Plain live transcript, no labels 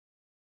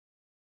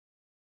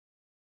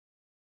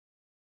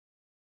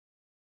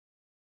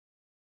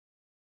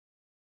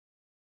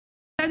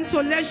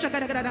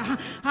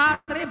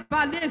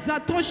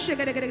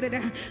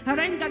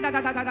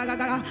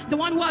The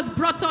one who has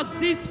brought us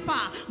this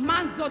far.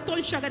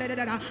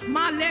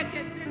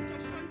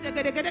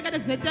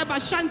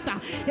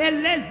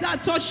 Eleza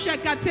toshe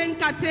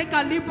katenka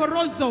teka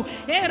liborozo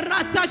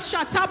erata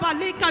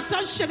shatabalika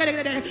toshe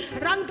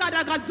ranga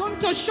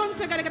gazonto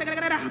shonte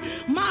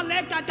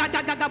maleka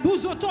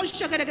gagabuzo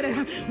toshe.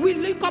 We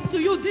look up to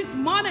you this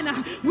morning.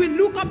 We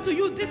look up to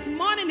you this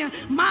morning.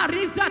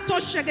 Mariza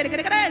toshe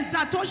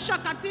zatosha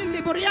katin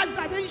liboria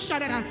zadin.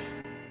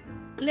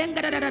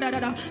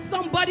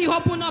 Somebody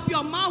open up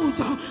your mouth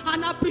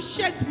and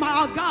appreciate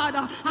my God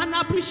and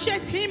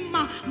appreciate him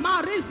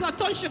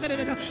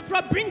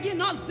for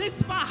bringing us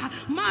this far.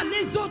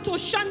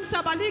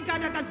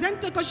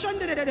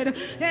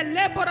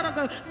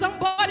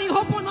 Somebody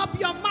open up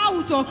your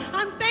mouth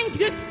and thank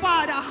this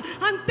Father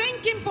and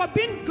thank him for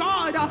being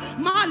God.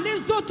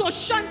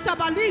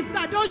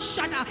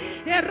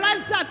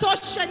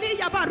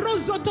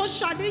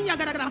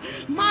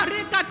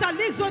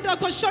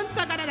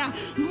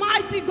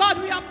 Mighty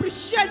God, we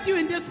appreciate you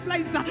in this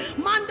place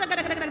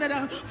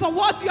for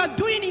what you are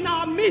doing in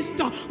our midst.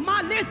 From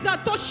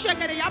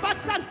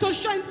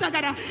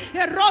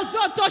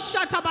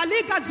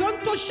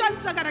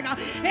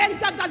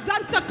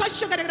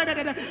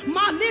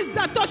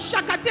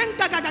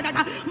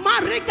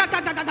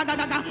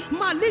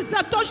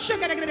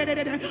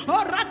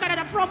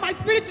my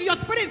spirit to your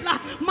spirit,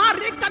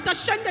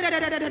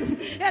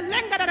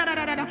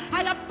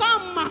 I have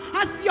come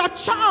as your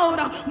child.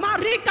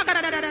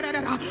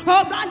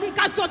 Oh,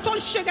 Malika Soto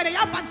Shegere,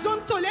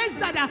 Abazonto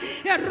Lezada,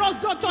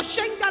 Rosoto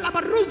Shenga,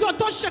 Labaruzo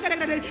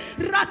Toshegere,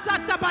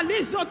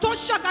 Razatabalizo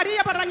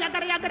Toshagaria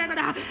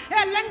Barayagara,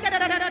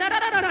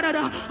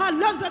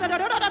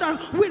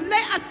 we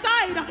lay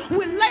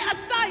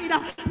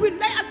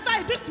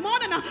aside this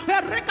morning,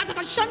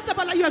 Rekataka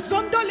your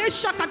Zondo Le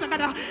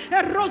Shakatagara,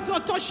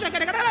 Rosoto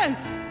Shegere.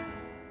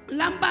 We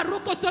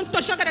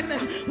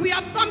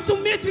have come to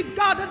meet with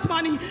God this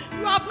morning.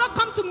 You have not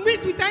come to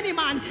meet with any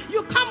man.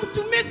 You come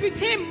to meet with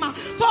him.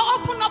 So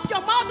open up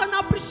your mouth and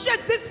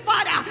appreciate this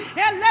Father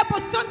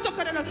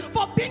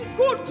for being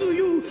good to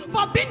you.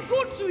 For being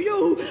good to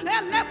you.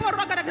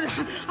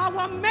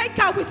 Our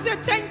Maker, we say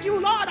thank you,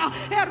 Lord.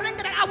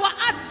 Our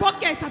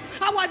advocate,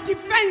 our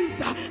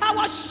defense,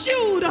 our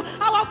shield,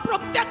 our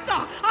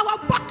protector, our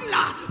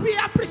buckler. We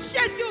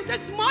appreciate you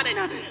this morning.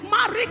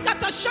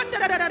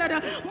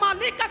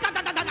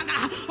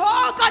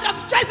 Oh God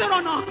of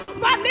Jezreel,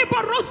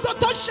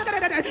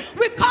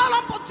 we call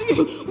upon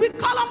you. We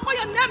call upon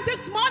your name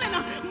this morning.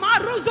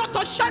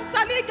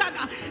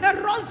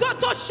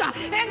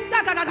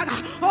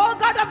 Oh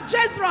God of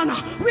Jezreel,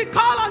 we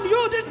call on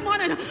you this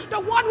morning. The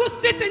one who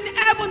sits in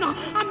heaven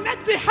and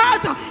makes the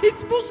earth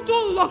his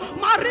footstool.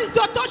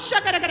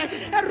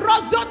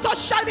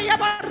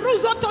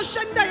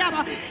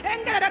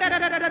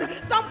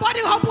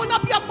 Somebody open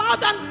up your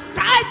mouth and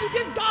cry to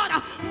this God.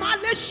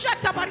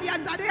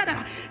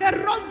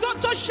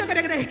 Rosoto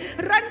Shagre,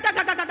 Randa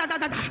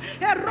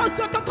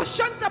Rosoto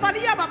Koshanta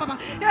Balia Baba,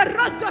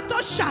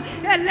 Rosotosha,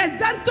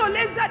 Elezanto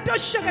Lezato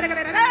Shagre,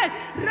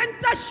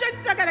 Renta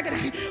Shenta.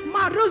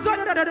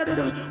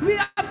 We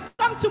have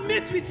come to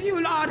meet with you,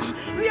 Lord.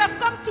 We have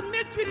come to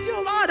meet with you,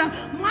 Lord.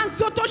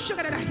 Mansoto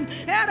Shagre.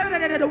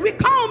 We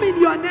come in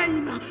your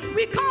name.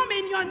 We come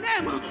in your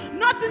name.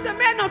 Not in the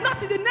name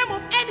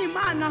of any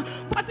man,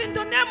 but in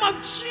the name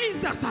of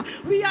Jesus.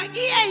 We are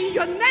here in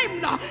your name,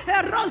 Lord.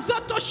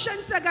 Rosoto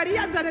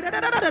Shantagaria,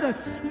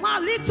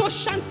 Malito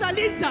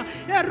Shantaliza,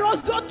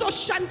 Rosoto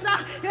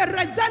Shanta,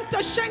 Rezanto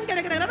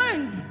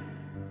Shengere.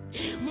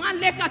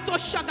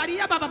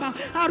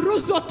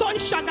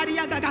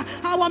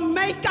 Our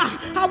Maker,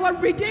 our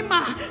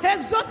Redeemer,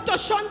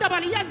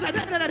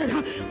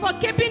 for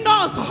keeping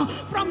us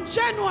from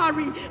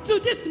January to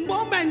this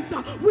moment.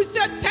 We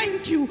say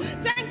thank you.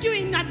 Thank you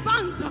in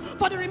advance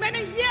for the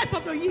remaining years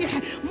of the year.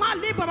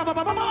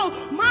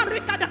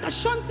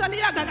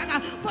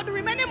 For the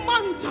remaining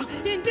month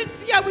in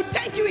this year, we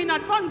thank you in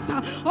advance.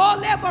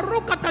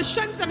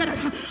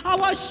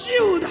 Our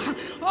shield,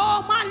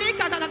 our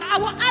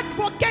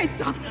advocate. The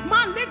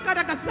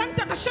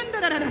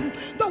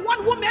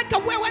one who makes a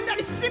way when there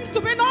seems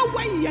to be no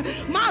way.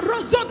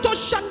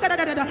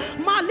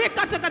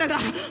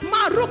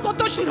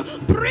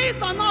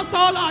 Breathe on us,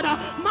 oh Lord.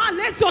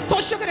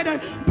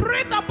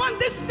 Breathe upon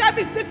this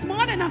service this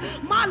morning.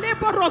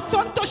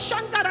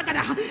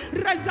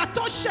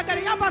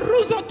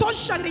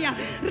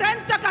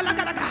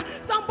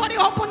 Somebody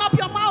open up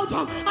your mouth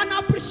and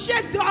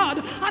appreciate God.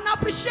 And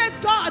appreciate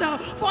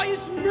God for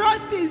his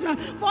mercies.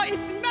 For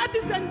his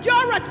mercies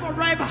endureth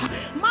forever.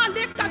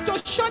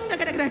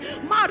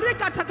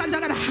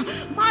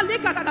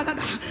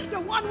 The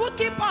one who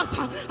keeps us,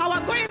 our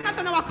going out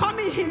and our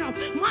coming in.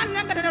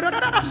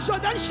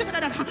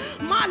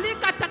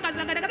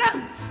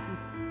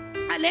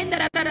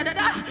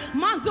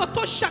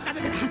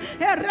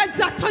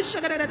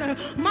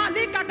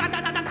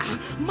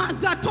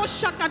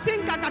 Mazatosha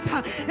katinga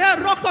kata.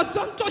 Eroko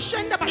zonto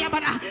shenda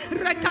bayabara.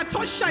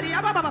 Rekatosha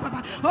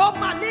riababa. Oh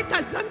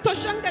malika zanto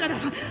shangara.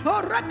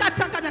 Oh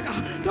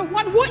rakatakataka. The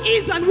one who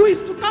is and who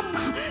is to come.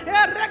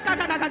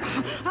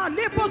 Erekakakaka.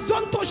 Alebo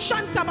zonto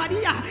shanta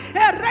baria.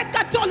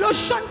 Erekatolo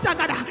shanta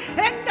gada.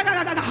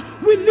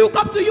 Engakakaka. We look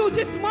up to you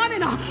this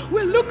morning.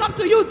 We look up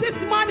to you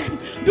this morning.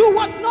 Do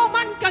what no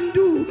man can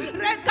do.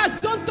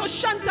 Rekazonto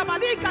shanta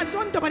balika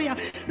zonto baria.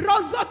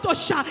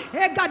 Rozotosha.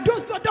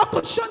 Egadozo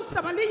doko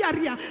shanta balia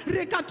ria.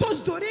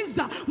 Rekatozo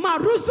riza.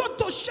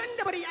 Maruzoto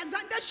shende baria.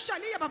 Zanda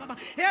shalia baba.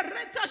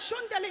 Ereta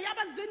shondele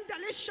yaba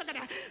zindale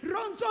shagara.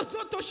 Ronzo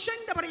zoto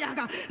shende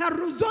bariaga.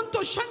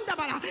 Ruzonto shenda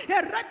bala.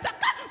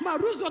 Eretaka.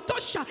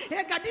 Maruzotosha.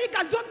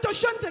 Egadiga zonto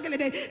shente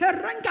gelede.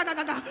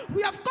 Erenkagaga.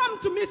 We have come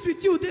to meet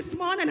with you this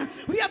morning.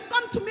 We have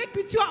come to meet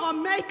with you our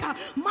maker.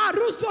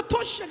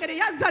 Maruzotosha gelede.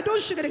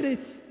 Yazadosha gelede.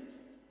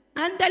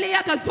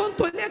 Andalia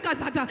kazonto leka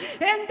zata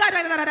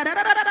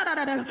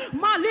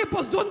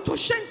malipo zonto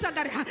shenta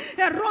gare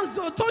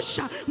erozo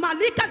tosha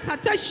malika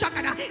zata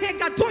shakara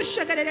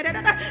ekatosha gare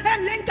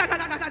elenka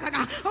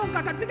gaga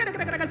onga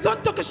katika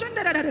zonto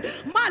kashenda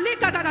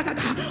malika gaga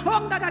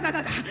onga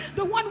gaga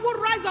the one who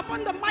rises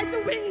upon the mighty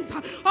wings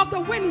of the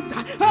winds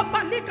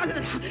malika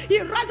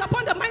he rises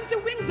upon the mighty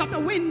wings of the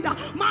wind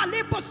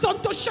malipo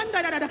zonto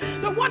shenda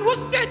the one who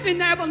sits in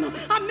heaven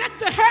and makes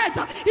the head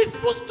his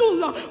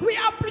footstool. We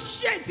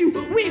appreciate you.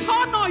 We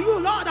honor you,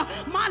 Lord.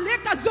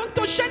 Maleka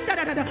zonto shenda,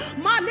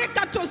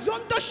 maleka to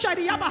zonto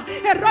shariaba,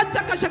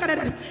 erota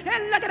kashakada,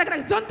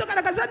 zonto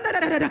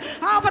kadakazanda.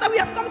 Father, we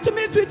have come to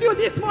meet with you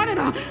this morning.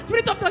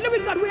 Spirit of the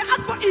living God, we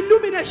ask for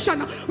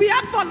illumination. We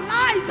ask for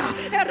light.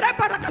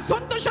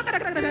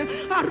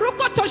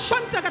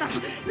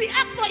 We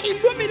ask for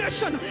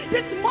illumination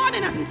this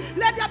morning.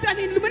 Let there be an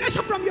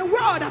illumination from your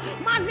word.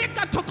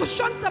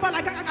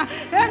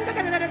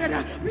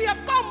 We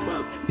have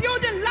come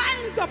building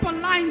lines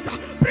upon lines,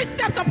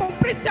 precept upon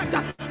precept.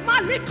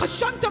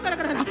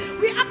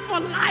 We ask for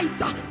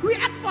light. We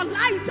ask for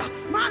light.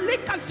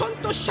 Malika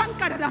Sonto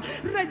Shankara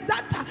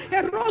Rezata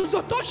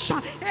Erozo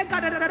Tosha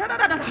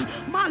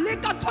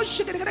Malika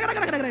Toshi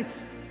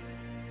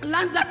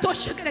Lanza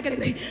tosha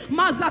gregre,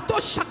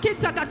 mazatosha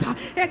kitagata,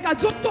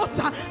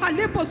 egazotosa,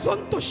 alebo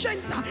zonto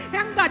shenta,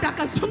 engada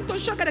kazonto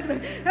shagregre,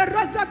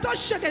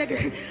 razatosha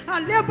gregre,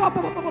 alebo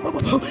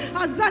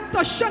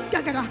azanto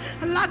shagagara,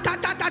 la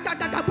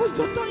kakakaka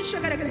buzoton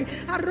shagregre,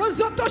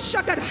 arozoto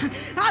shagara,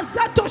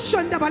 azato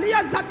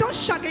shondabalia zato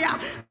shagaya.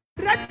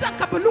 Retta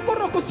kabaluko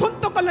roko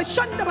sonto kala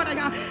shanda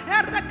baraga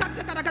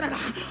errekata karagara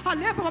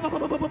alebo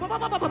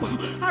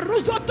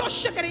aruzoto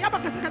shagere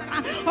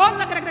yabakasakara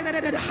olla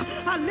karagara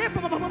alebo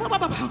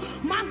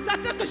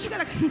manzata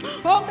kashagara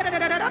oh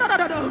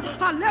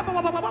alebo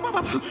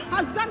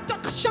azanta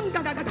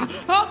kashanga gaga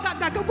oh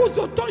gaga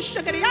guzoto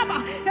shagere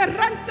yaba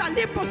errenta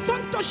lipo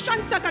sonto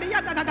shanta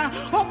kariyaga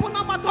open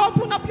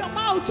up your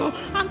mouth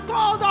and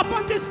call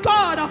upon this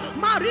God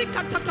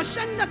marika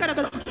takashenda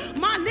karagara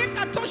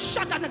malika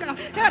toshagara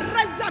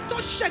let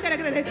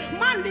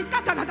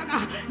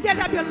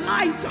there be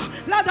light.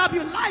 Let there be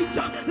light.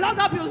 Let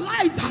there be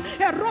light.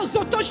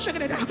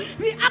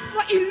 We ask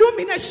for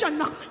illumination.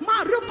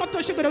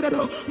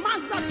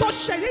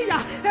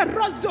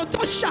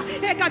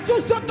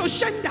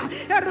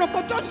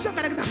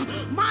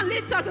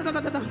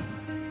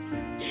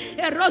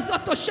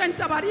 Erosoto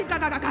shenta barika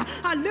gaga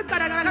alika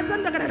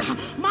gaga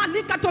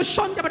malika to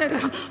shonda barera.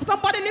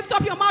 Somebody lift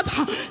up your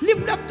mouth,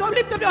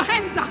 lift up your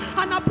hands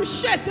and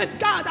appreciate this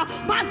God.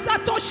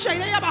 Mazato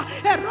sheyaba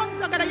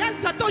eronza gaga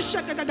yazato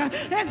shagaga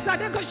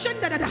ezadeko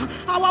shenda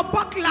our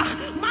buckler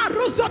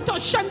maruzoto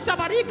shenta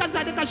barika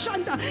zadeka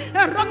shanda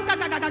eronga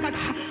gaga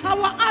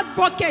our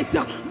advocate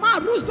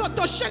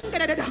maruzoto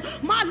shengere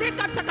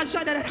malika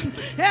takashada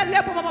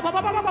elebo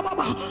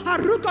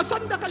aruko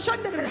sonda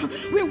kashanda.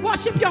 We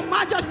worship your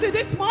majesty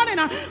this morning.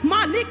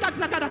 Malika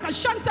zakara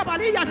kashanta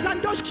balia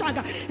zando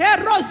shaga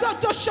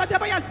erozoto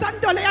shadabaya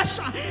zando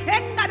leasha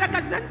engada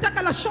kazenta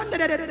kala shonda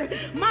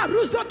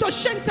maruzoto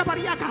shenta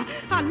bariaka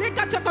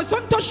alika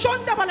takazonto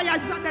shonda balaya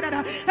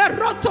zanda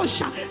eroto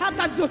sha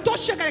akazoto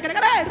shagara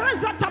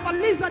razata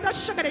baliza da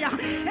shagara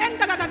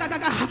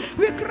engaga.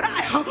 We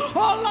cry,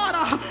 oh Lord,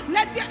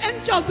 let your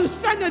angel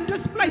descend in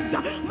this place.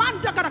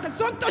 Manda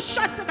karakazonto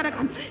shanta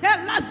karaga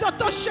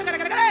elazoto shagara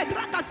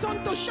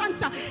rakazonto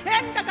shanta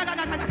engaga.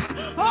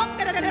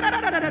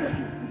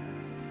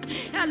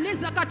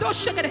 Eliza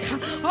Katoshagere.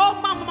 Oh,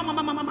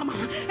 mama.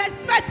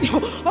 Expect you.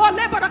 Oh,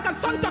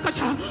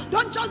 Lebarakasontakasha.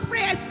 Don't just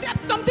pray,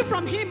 accept something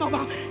from him.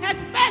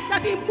 Expect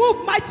that he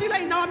move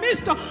mightily in our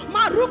midst.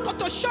 Maruko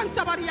to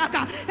Shanta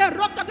Bariaka.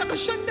 Erokata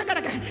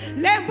Kashundagare.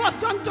 Lembo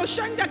Sonto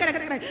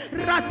Shandagare.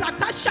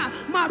 Ratatasha.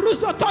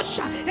 Maruzo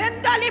Tosha.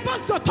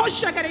 Endalibozo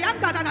Toshagare.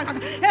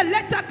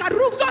 Eleta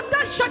Karuzo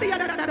Dashadi.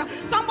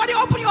 Somebody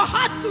open your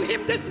heart to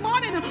him this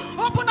morning.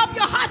 Open up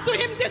your heart to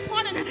him this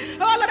morning.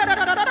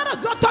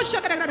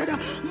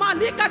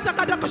 Malika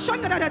Zakadaka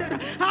Shanda,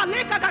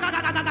 Aleka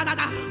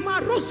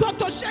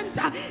Marusoto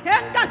Shenta,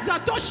 Enga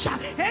Zatosha,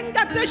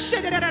 Enga Teshe,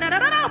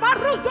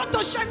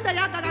 Marusoto Shenda.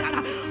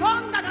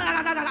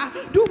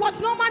 Do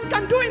man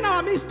can do in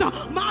our midst. Oh,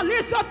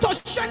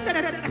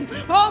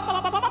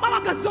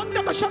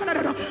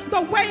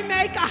 the way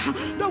maker,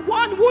 the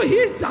one who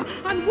is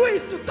and who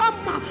is to come.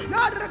 Oh,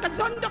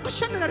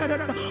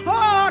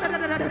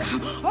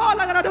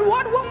 the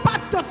one who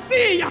parts the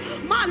sea.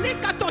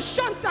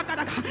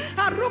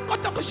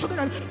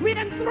 We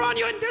enthrone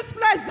you in this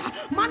place.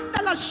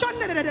 Mandala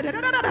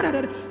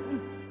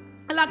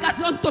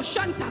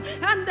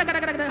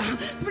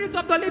Spirit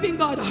of the living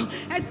God,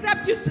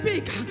 except you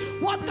speak,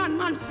 what can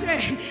man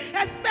say?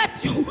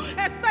 Expect you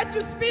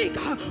speak.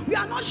 We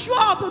are not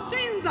sure of the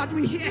things that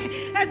we hear.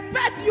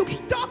 Expect you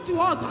talk to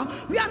us.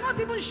 We are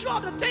not even sure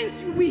of the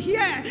things we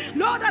hear.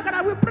 Lord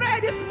God, we pray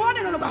this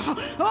morning, Lord God.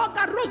 Oh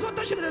God,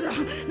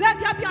 let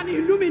there be an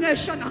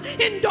illumination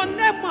in the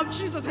name of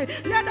Jesus.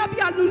 Let there be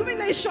an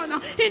illumination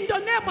in the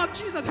name of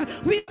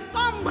Jesus. We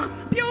come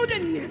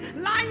building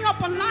line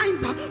upon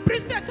lines,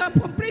 precept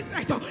upon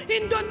precept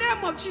in the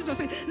name of Jesus.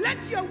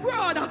 Let your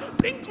word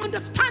bring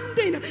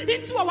understanding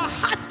into our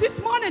hearts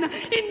this morning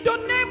in the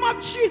name of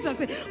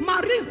Jesus.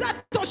 Mariza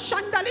to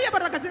shandalia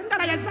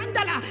baragazengara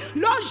yazandala.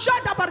 Lord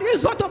shada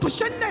barizo to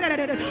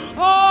shendere.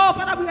 Oh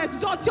Father, we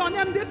exalt your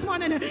name this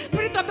morning.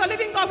 Spirit of the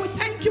living God, we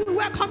thank you. We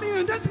welcome you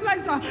in this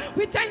place.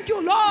 We thank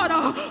you, Lord.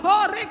 In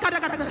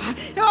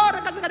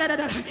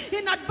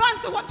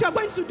advance of what you are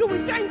going to do, we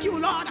thank you,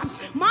 Lord.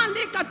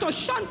 Malika to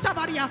shanta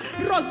baria,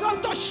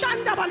 rozonto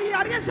shanda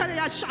balia rezarea.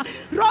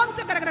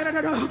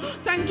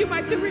 Thank you,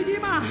 mighty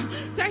Redeemer.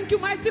 Thank you,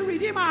 mighty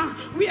Redeemer.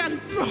 We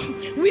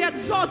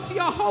exalt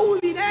your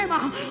holy name.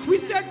 We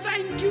say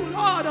thank you,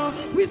 Lord.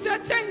 We say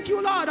thank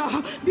you, Lord,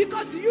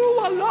 because you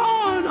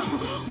alone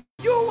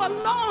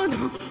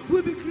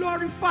will be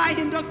glorified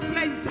in this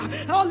place.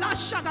 Oh,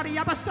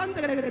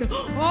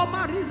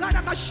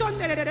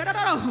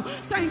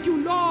 thank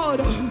you, Lord.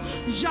 In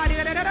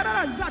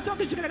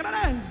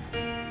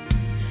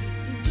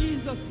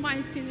Jesus'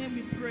 mighty name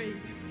we pray.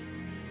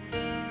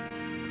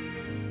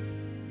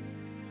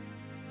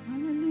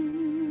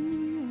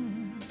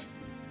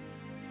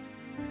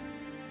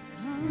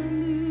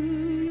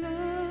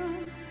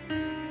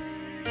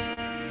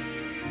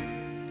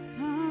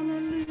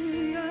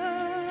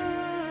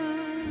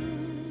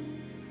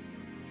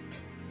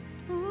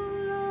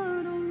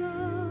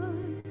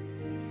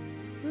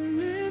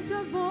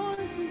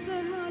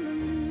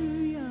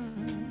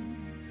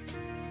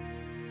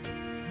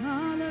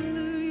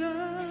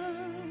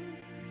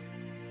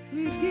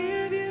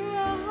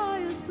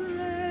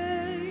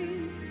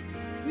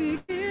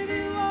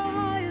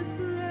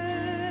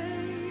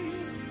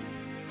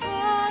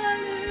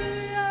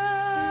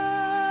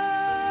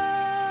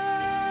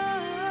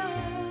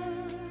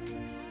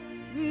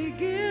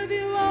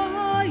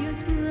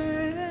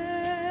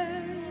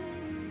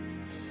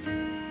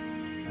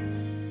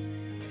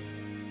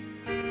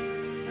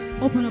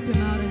 Open up your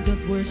mouth and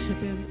just worship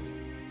Him.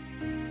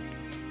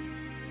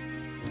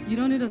 You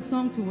don't need a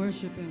song to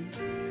worship Him.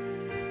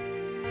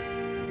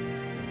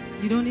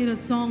 You don't need a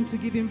song to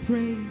give Him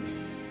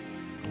praise.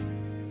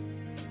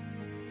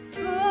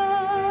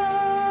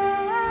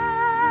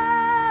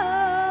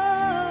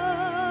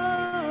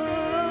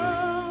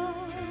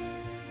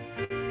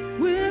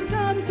 We've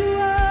come to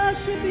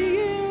worship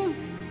You.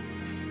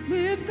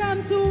 We've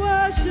come to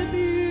worship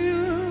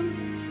You.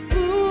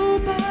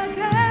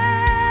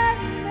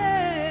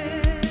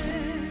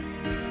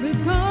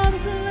 We've come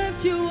to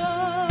lift You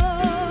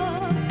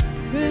up.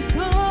 We've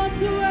come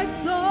to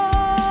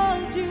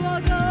exalt You, O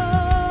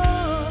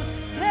God.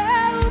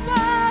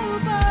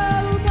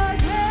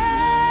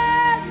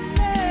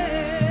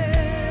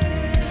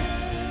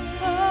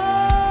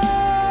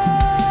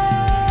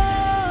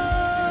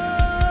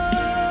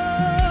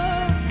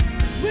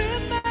 We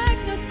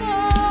magnify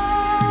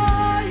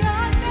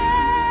Your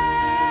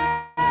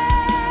name.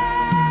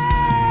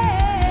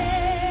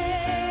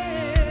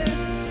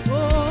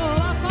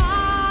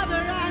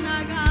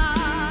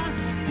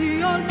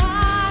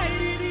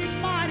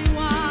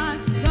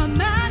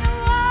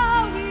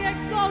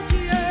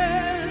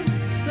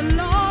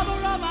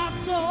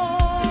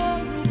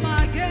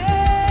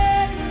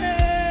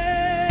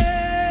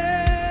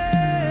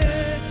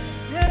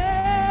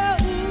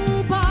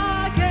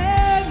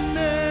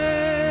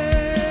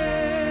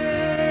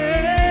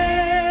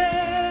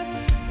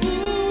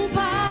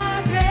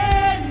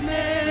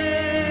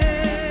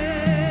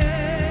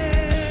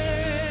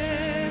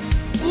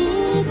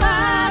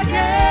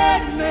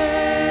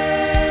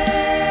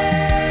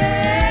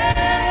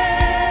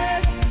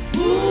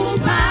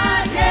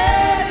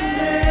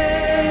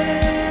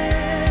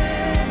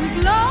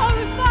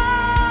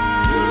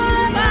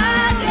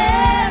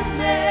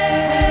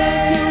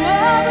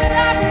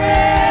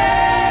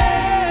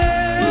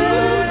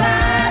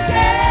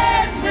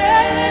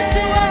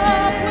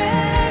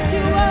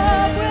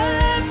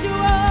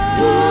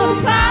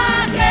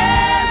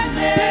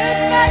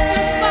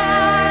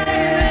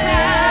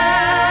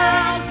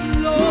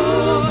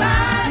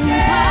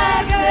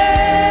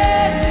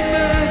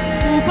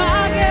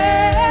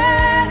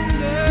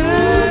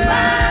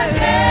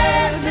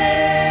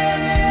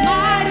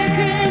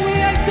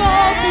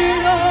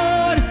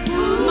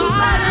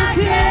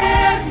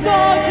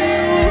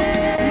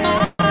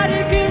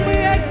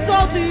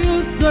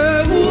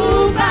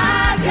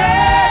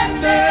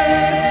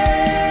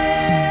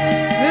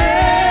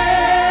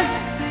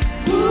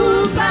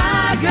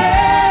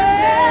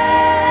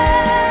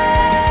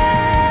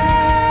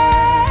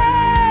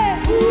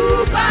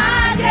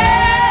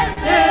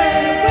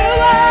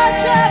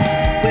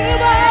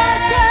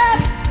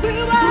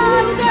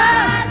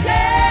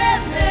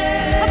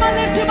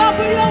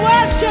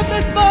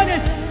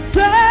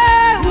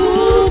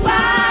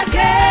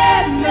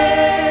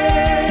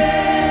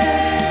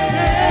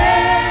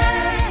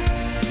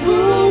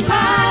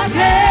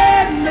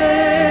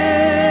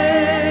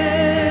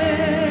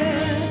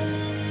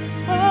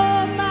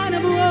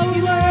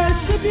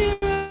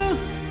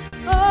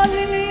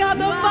 of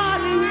the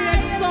valley, we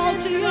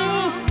exalt you.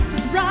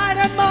 Bright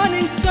and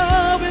morning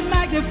star, we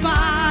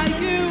magnify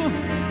you.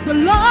 The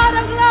Lord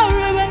of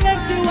glory, we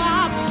lift you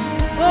up.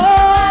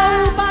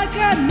 Oh, my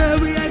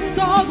God, we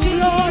exalt you,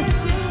 Lord.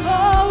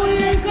 Oh, we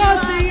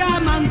encosi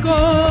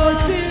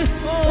amangosi.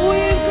 We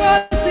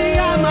encosi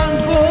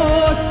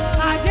amangos.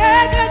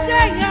 Agega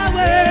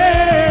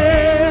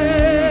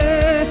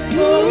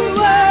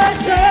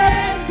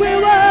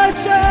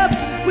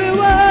we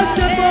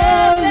worship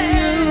only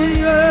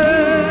you.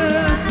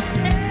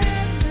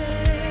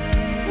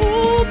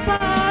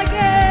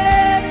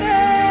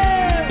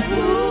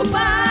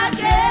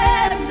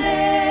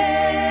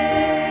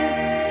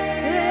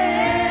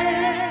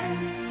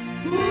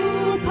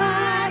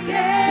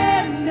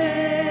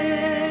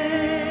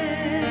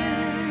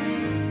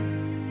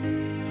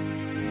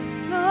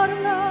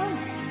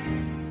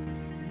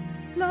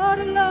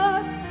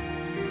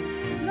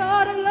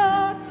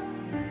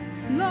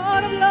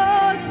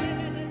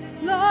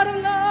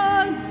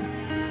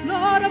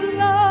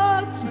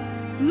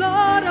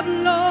 Lord of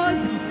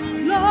Lords,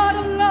 Lord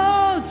of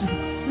Lords,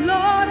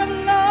 Lord of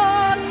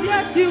Lords,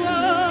 yes you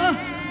are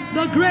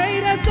the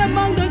greatest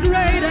among the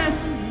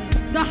greatest,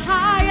 the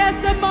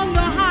highest among the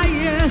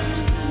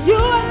highest. You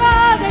are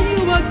Lord and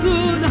you are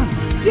good,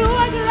 you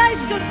are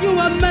gracious, you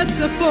are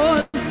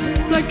merciful,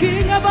 the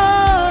King of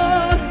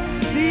all,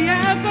 the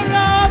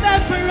Emperor of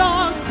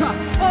emperors.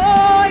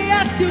 Oh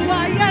yes you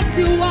are, yes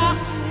you are.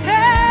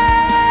 Hey!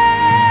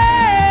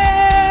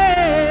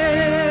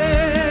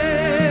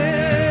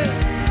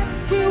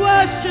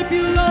 Worship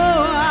you,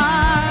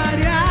 Lord.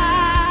 Yeah.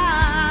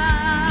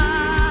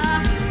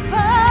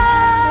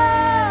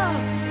 Oh,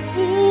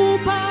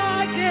 upageme,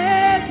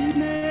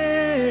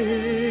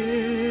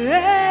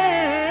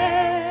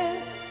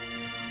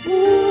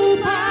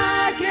 upageme,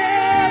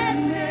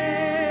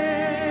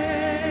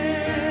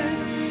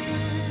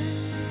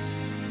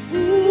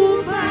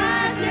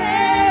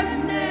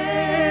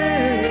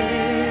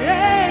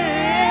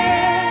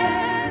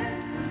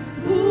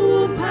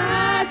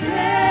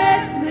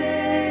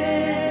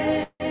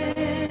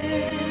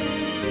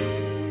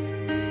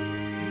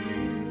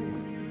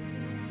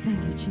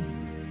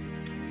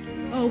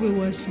 we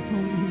worship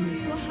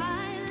only you.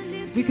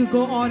 We could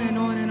go on and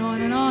on and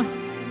on and on.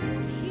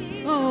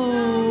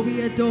 Oh,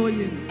 we adore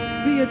you.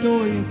 We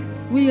adore you.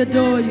 We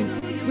adore you.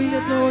 We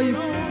adore you.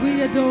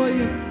 We adore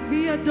you.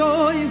 We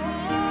adore you.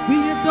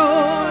 We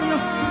adore you.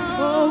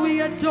 Oh,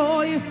 we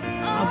adore you.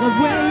 Our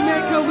way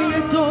maker, we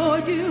adore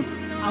you.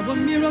 Our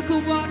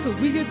miracle worker,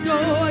 we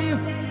adore you.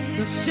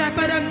 The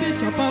shepherd and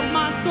bishop of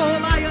my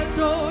soul, I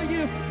adore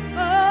you.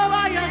 Oh,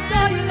 I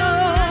adore you,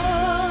 Lord.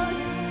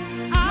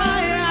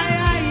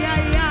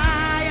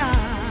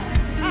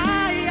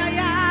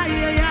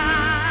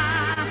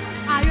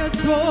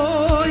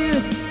 You.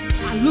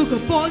 I look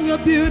upon your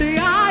beauty,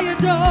 I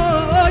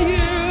adore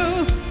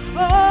you.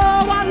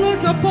 Oh, I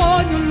look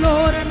upon you,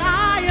 Lord, and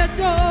I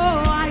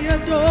adore, I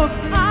adore,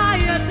 I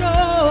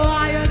adore,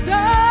 I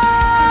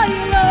adore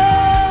you,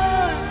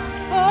 Lord.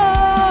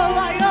 Oh,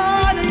 I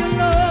honor you,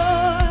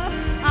 Lord.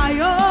 I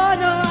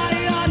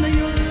honor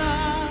you,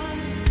 Lord.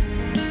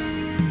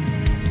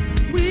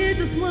 We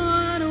just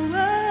want to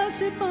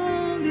worship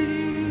only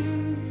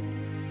you.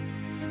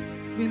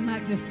 We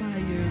magnify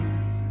you.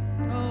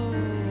 Oh,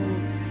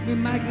 we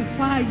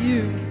magnify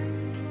you.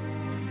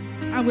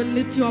 I will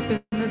lift you up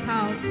in this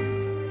house.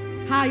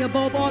 High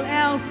above all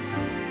else.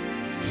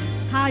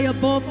 High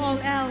above all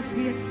else,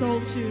 we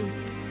exalt you.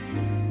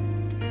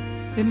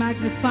 Be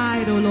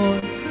magnified, O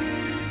Lord.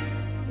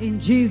 In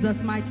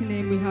Jesus' mighty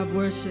name we have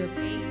worship.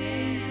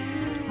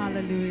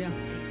 Hallelujah.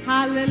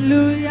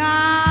 Hallelujah.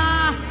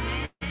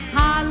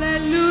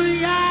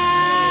 Hallelujah.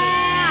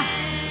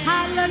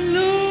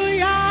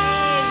 Hallelujah.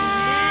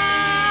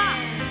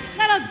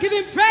 Give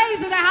him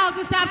praise in the house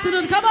this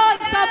afternoon. Come on,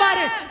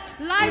 somebody.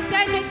 Life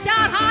Center,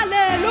 shout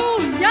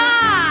hallelujah.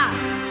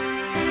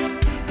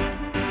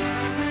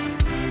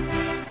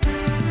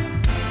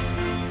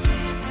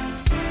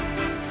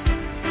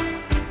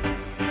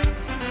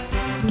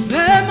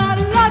 My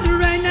Lord,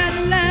 reign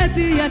and let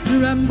the earth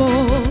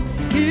tremble.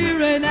 He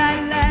reign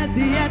and let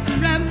the earth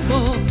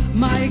tremble.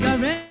 My God,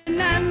 reign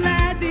and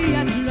let the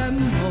earth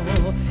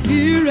tremble.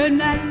 He reign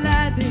and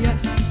let the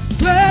earth.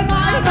 Swear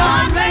my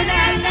God, reign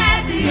and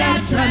let the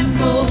earth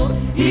tremble.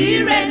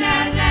 He reign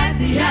and let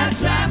the earth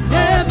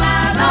tremble.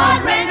 My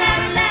Lord, reign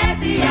and let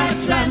the earth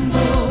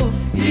tremble.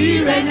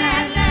 He reign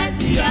and let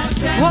the earth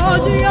tremble. Oh,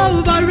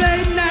 Jehovah,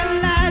 reign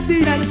and let the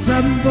earth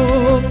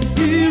tremble.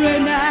 He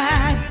reign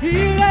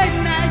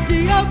and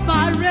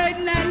Jehovah,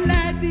 reign and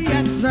let the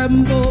earth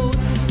tremble.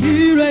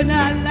 He reign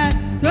and let.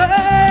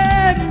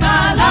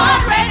 My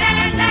Lord, reign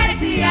and let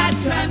the earth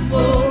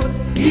tremble.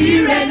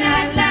 He reign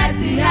and let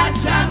the earth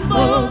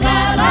tremble. The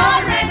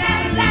Lord reign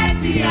and let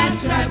the earth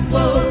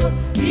tremble.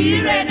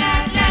 He reign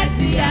and let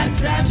the earth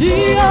tremble.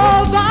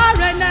 Jehovah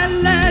reign and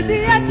let the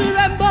earth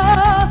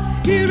tremble.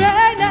 He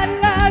reign and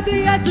let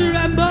the earth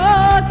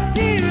tremble.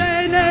 He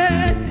reign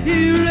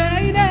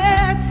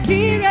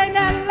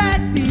and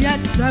let the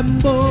earth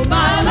tremble.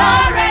 My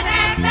Lord reign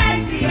and let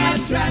the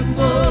earth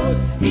tremble.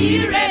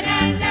 He reign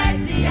and let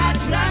the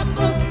earth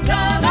tremble.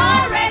 The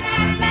Lord reign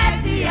and let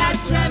the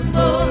earth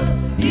tremble.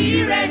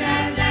 He reign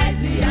and let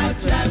the earth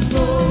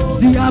tremble.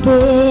 Siabo,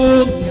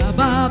 ya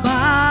Baba.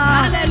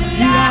 Hallelujah.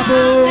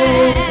 Siabo,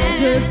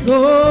 Jesu.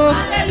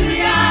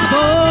 Hallelujah.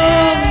 Siabo,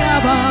 ya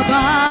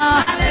Baba.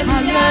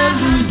 Hallelujah.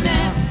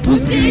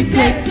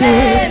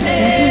 Usitetele.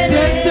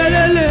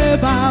 Usitetele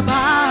Baba.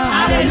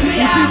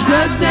 Hallelujah.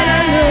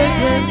 Usitetele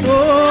Jesu.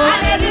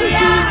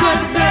 Hallelujah.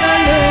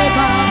 Usitetele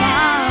Baba.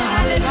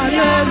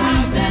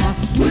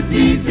 Hallelujah.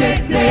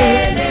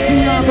 Usitetele.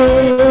 Siabo,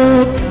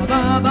 ya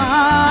Baba.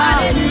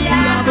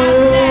 Siabo,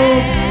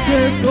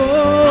 Jesu.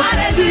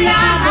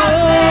 Siabo,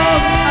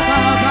 ya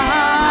Baba.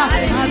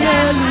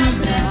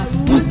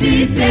 Hallelujah.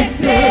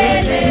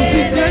 Usitetele.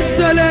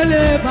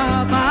 Usitetele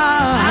Baba.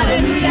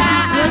 Hallelujah.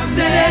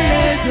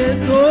 Usitetele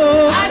Jesu.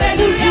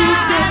 Hallelujah.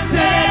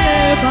 Usitetele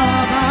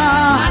Baba.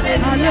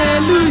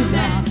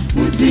 Hallelujah.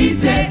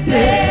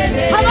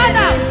 Usitetele. Come on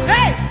now.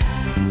 Hey.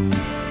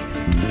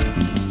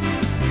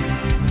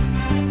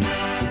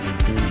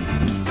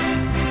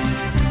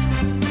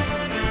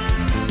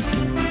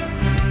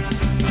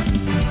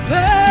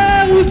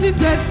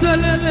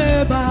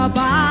 Usitetele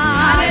Baba.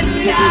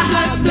 Hallelujah.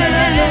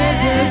 Usitetele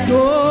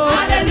Jesu.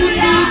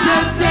 Hallelujah.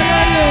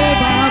 Usitetele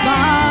Baba.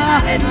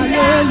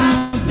 Hallelujah.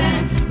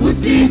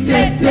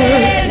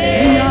 Usitetele.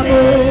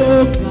 Siabo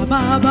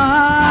Baba.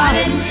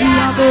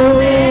 Siabo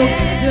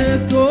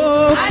Jesu.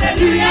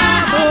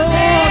 Siabo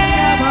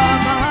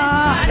Baba.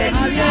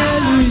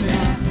 Hallelujah.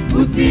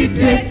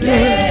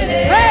 Usitetele.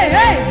 Hey,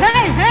 hey,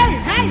 hey, hey,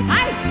 hey,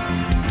 hey.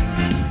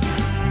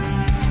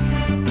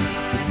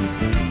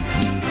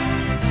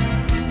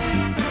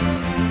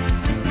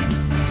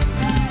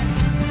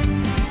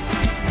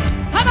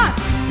 Come on.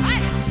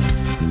 Hey.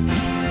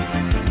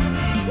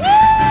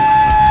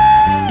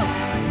 Woo!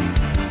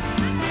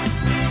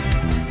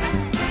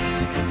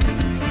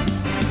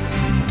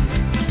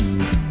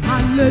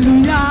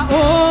 Hallelujah,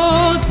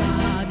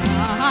 Hosanna,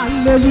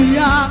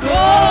 hallelujah,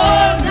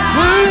 Hosanna.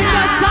 we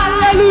just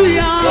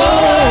hallelujah,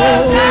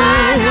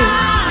 Hosanna.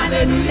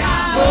 Hallelujah.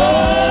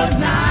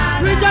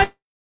 Hosanna. we just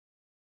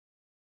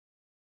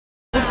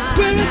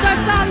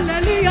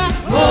hallelujah,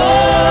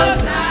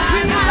 Hosanna.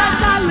 we just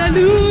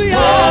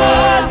hallelujah,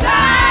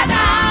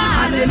 Hosanna.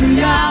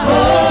 hallelujah,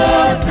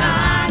 Hosanna.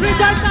 we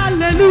just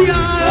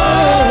hallelujah,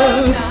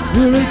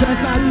 we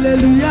just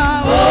hallelujah,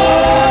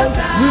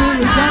 we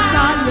just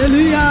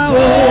hallelujah,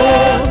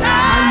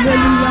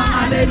 hallelujah,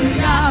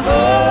 hallelujah,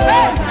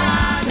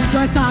 we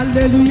just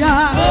hallelujah,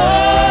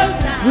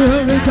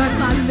 we just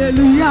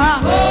hallelujah,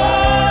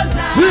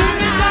 we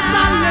just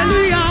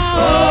hallelujah,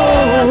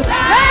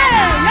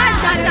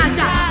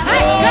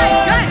 hey, yeah,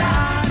 hey, hey,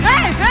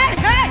 hey, hey,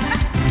 hey, hey.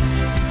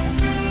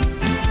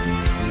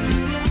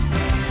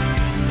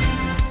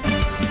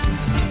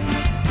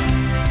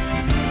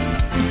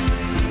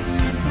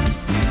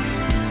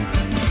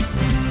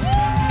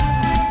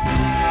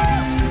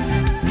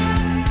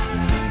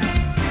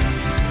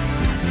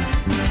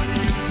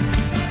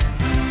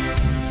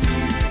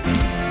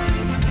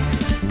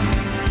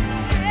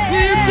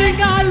 We sing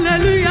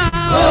hallelujah,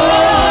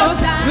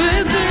 we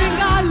sing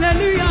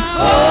hallelujah,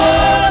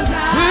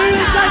 we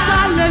rejoice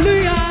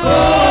hallelujah,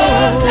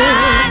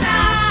 Hosanna.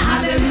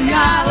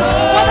 hallelujah.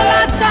 For the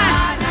last time,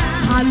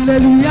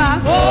 hallelujah,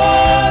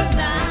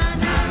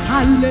 Hosanna.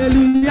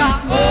 hallelujah,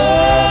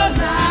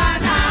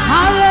 Hosanna.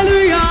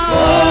 hallelujah,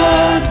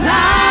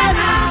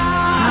 Hosanna.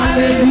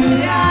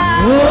 hallelujah,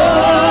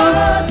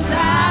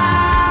 Hosanna.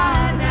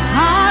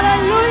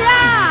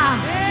 hallelujah.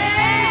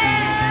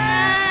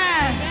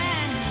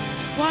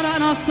 What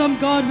an awesome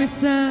God we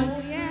serve.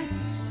 Oh,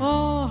 yes.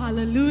 Oh,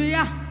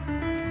 hallelujah.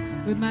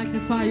 We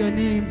magnify your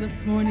name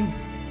this morning.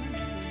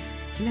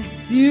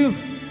 Bless you.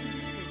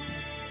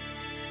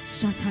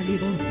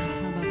 Shatalibosa.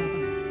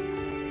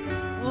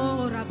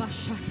 Oh,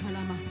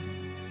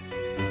 Rabashatalamabasa.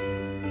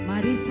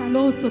 Marisa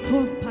lo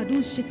soto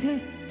padushite.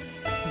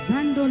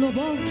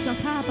 Zandolobo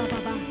sata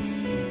baba.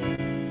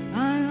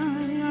 Ay,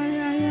 ay,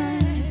 ay, ay.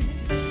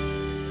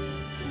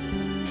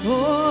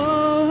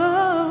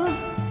 Oh,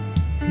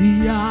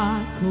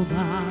 Siako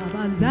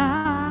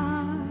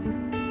babazar.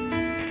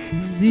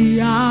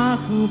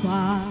 Siako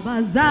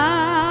babazar.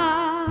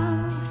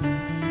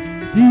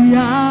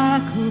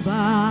 Siako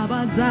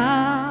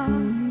babazar.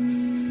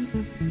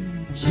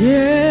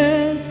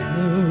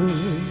 Jesus.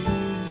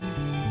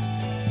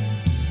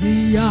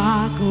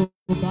 Siako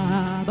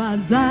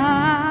babazar.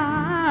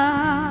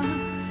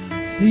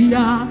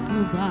 Siako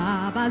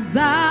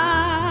babazar.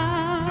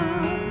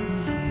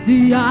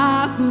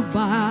 Siako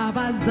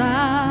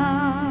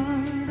babazar.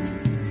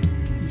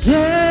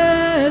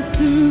 Jesus.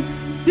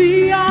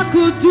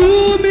 Siako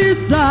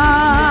dumisa.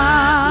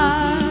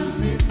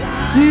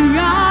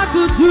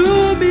 Siako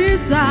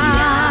dumisa.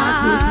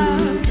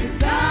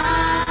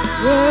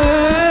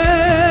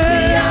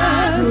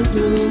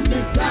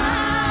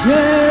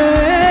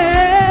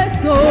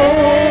 Jesus.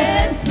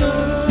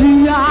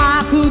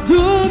 Siako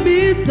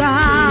dumisa.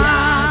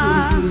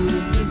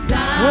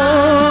 Oh.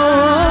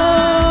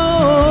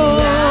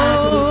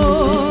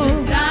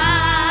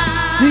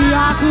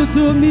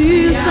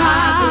 kutumisa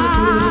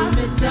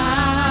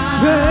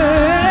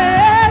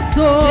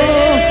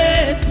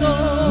Jesus,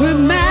 we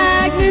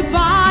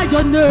magnify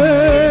your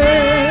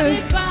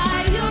name.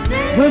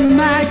 We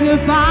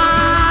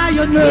magnify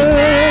your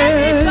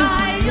name.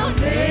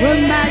 We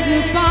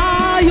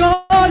magnify your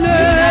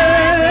name.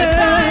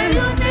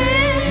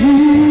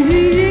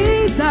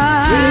 Jesus,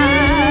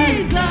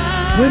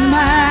 we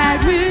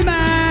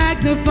magnify.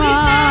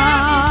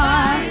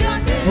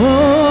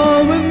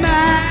 Oh, we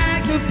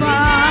magnify.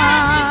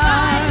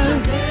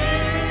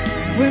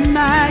 We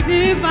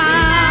magnify.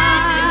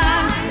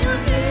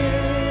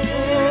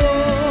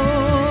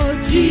 Oh,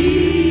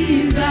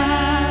 Jesus.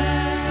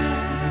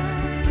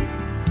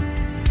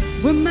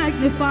 We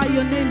magnify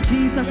your name,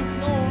 Jesus.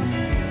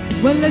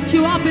 We'll lift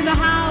you up in the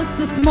house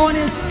this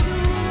morning.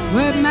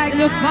 We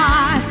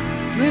magnify.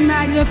 We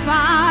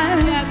magnify.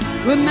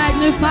 We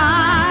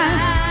magnify.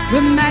 We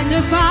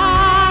magnify.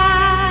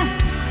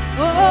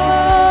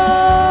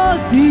 Oh,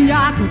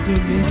 siya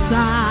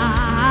kutumisa.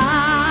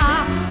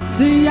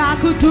 Siya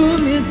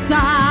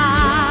kutumisa.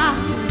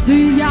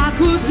 Siya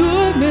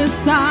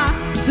kutumisa.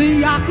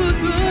 Siya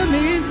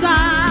kutumisa.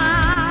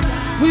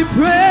 We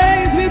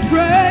praise, we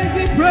praise,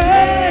 we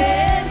praise.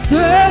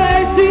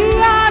 Say,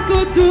 siya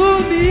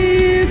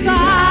kutumisa.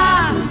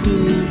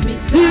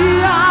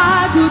 Siya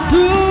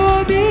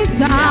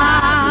kutumisa.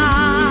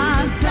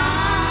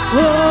 Oh,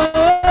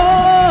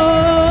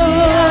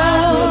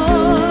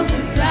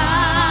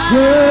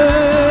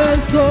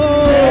 Jesus,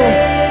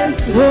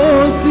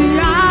 oh,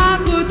 siya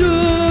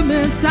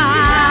kutumisa.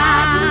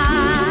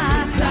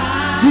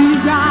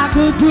 Siya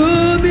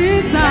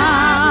kutumisa.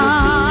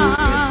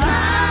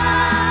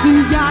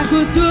 Siya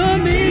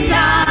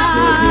kutumisa.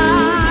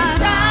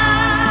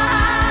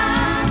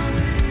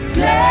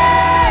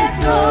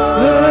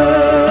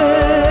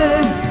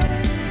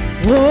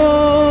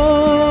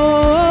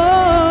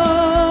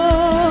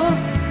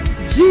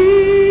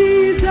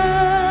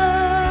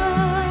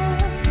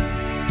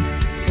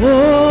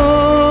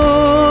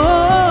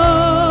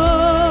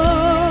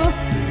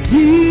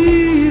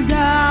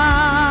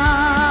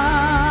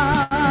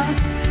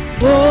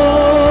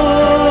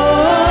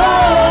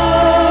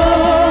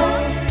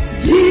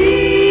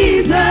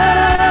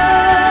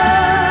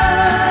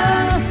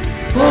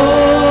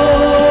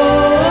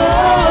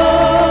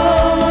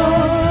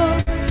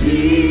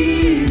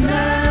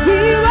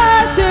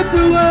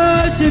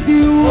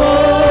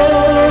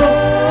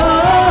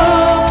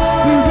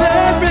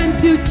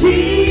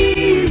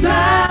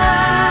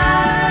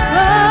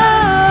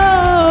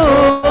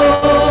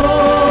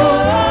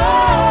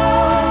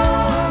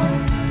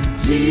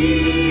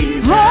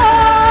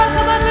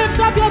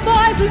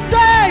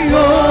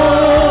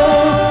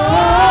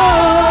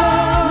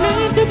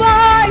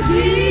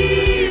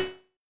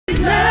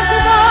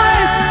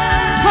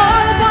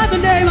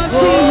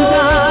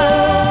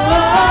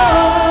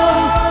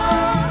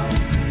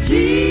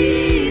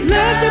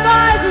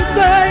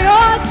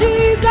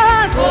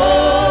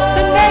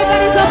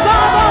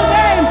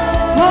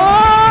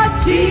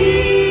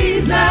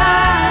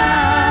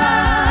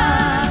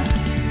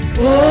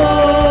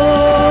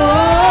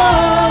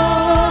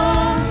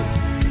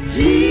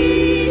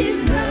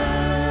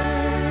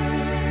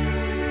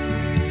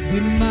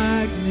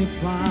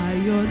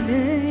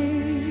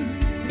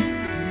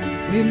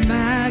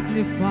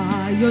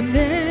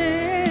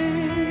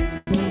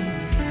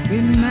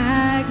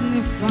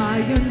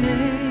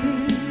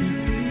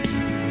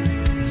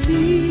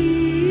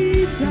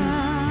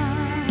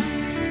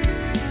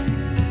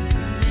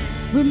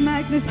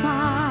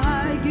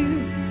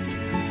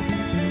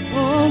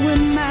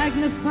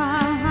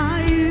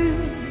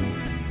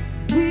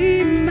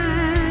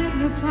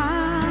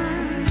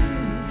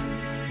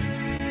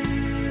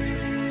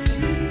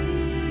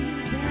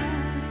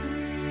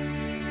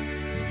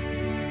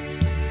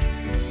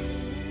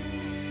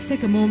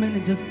 Take a moment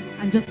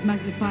and just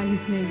magnify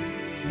his name.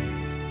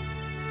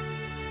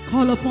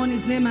 Call upon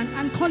his name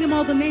and call him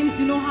all the names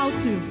you know how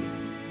to.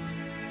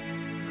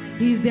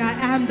 He is the I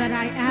am that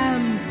I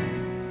am.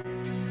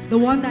 The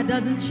one that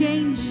doesn't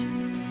change.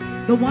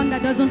 The one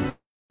that doesn't.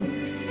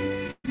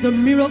 He's a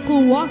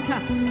miracle worker.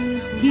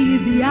 He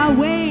is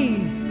Yahweh.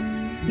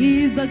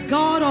 He is the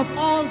God of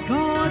all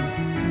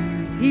gods.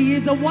 He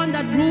is the one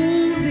that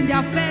rules in the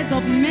affairs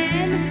of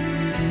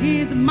men.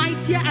 He is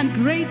mightier and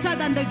greater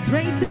than the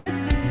greatest.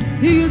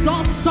 He is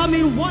awesome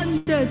in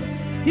wonders.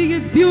 He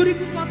is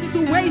beautiful for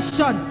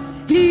situation.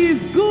 He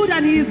is good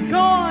and he is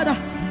God.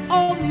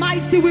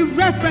 Almighty, we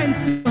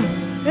reference you.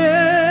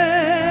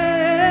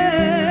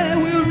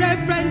 We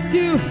reference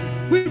you.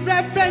 We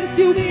reference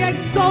you. We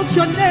exalt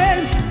your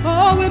name.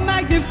 Oh, we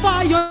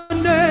magnify your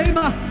name.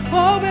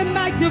 Oh, we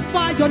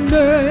magnify your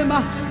name.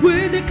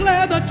 We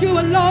declare that you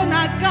alone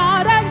are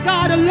God and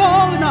God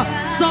alone.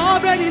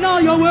 Sovereign in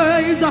all your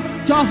ways.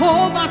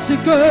 Jehovah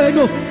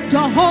Shekenu,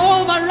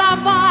 Jehovah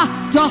Rapha,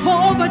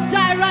 Jehovah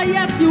Jireh,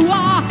 yes you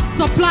are.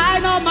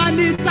 Supplying all my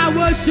needs, I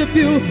worship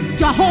you.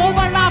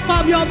 Jehovah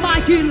Rapha, you're my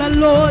healer,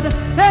 Lord.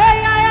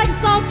 Hey, I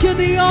exalt you,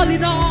 the all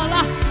in all.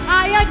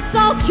 I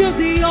exalt you,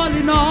 the all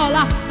in all.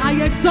 I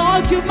exalt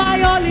Lord, you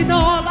my all in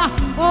all.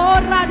 Oh,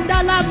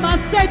 Randala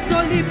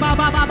Maseto Liba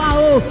Baba,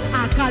 oh,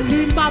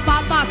 Akalimba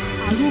Baba,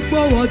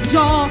 Arubo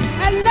Ojo,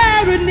 and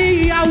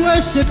Lerini, I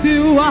worship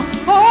you.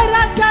 Oh,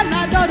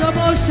 Randala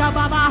Dodobo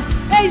Shababa,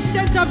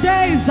 Ancient of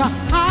Days,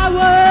 I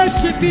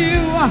worship you,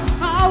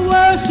 I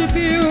worship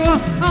you,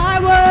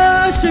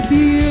 I worship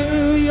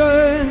you.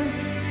 Yeah.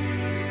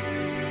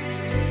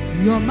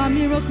 You're my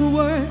miracle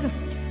worker.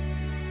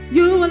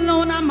 You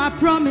alone are my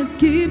promise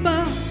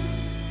keeper.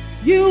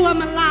 You are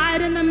my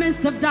light in the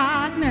midst of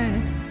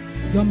darkness.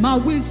 You're my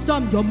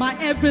wisdom, you're my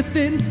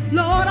everything.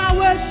 Lord, I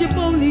worship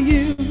only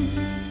you.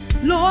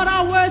 Lord,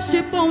 I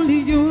worship only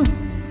you.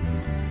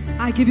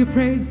 I give you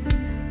praise.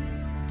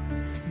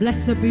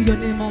 Blessed be your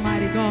name,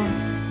 Almighty God.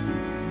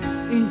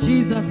 In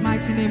Jesus'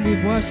 mighty name we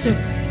worship.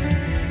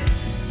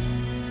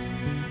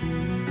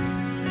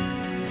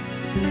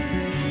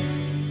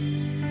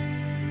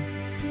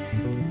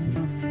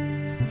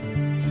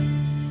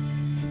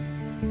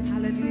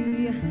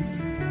 Hallelujah.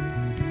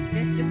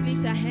 Let's just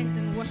lift our hands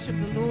and worship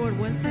the Lord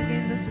once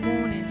again this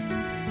morning.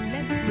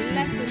 Let's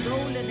bless His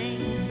holy name.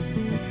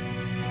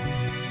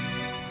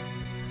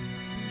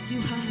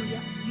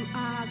 You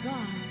are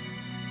God.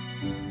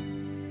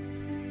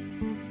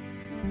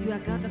 You are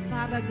God the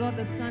Father, God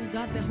the Son,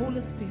 God the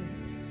Holy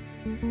Spirit.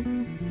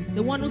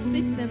 The one who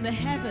sits in the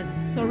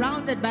heavens,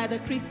 surrounded by the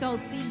crystal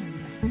sea.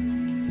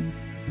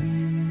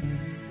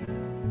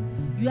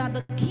 You are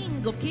the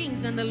King of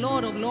kings and the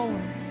Lord of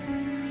lords.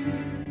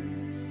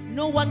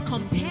 No one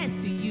compares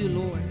to you,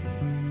 Lord.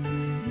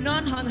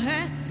 None on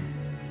earth,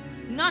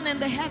 none in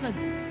the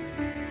heavens,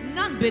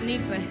 none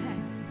beneath the earth.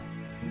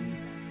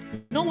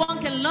 No one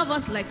can love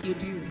us like you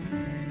do.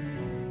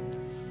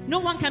 No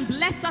one can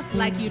bless us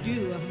like you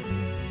do.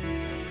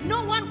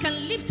 No one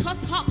can lift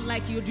us up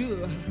like you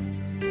do.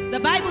 The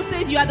Bible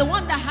says you are the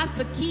one that has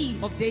the key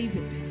of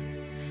David.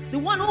 The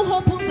one who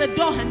opens the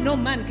door and no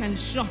man can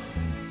shut.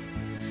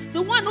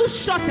 The one who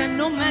shut and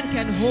no man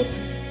can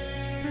open.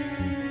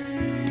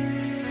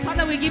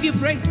 Father, we give you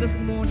praise this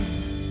morning.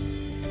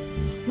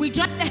 We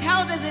join the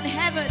elders in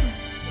heaven,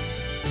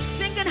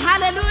 singing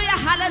hallelujah,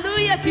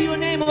 hallelujah to your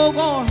name, O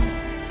God.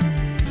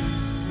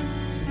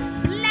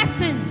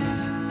 Blessings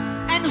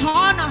and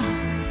honor,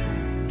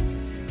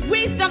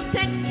 wisdom,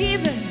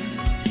 thanksgiving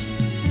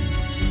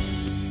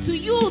to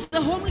you, the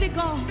only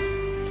God,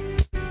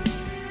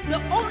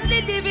 the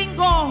only living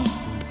God,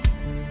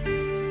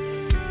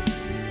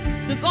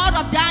 the God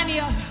of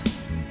Daniel,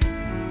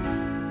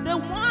 the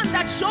one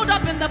that showed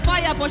up in the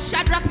fire for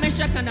Shadrach,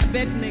 Meshach, and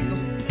Abednego,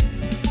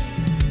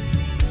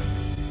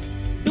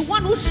 the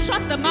one who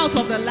shut the mouth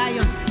of the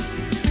lion,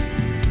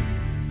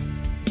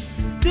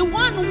 the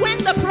one when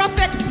the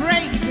prophet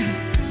prayed,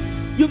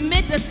 you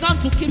made the sun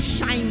to keep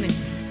shining,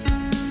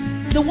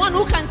 the one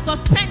who can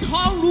suspend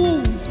all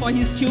rules for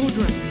his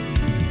children.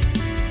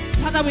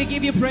 Father, we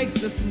give you praise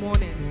this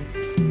morning.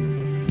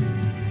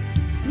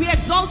 We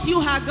exalt you,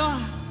 our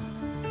God,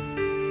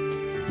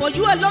 for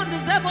you alone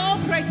deserve all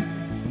praises.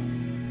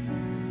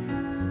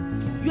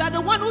 You are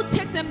the one who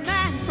takes a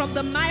man from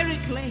the miry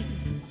clay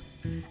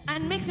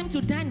and makes him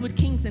to dine with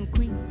kings and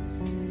queens.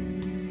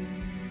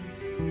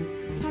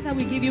 Father,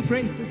 we give you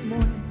praise this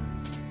morning.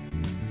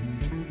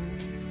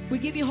 We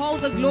give you all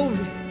the glory,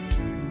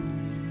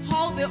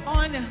 all the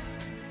honor,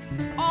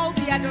 all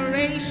the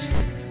adoration.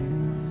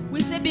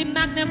 We say be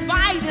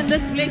magnified in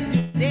this place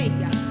today.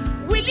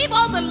 We leave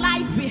all the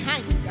lies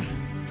behind.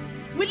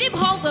 We leave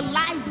all the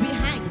lies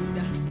behind.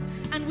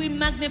 And we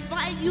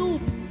magnify you.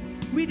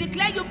 We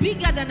declare you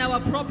bigger than our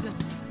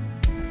problems.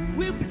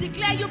 We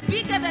declare you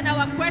bigger than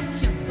our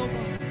questions, oh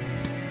God.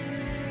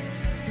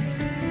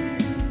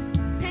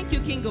 Thank you,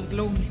 King of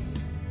glory.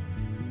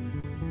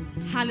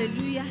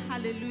 Hallelujah,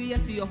 hallelujah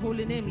to your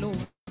holy name, Lord.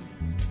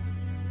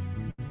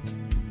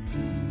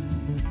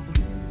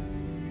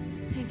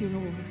 Thank you,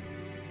 Lord.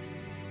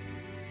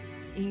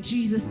 In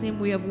Jesus' name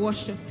we have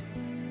worshipped.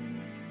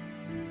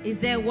 Is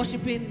there a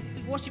worshiper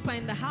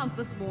in the house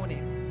this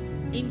morning?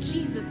 In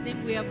Jesus'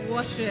 name we have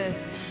worshipped.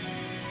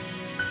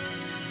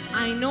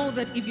 I know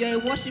that if you're a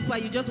worshiper,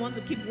 you just want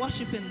to keep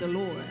worshiping the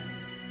Lord.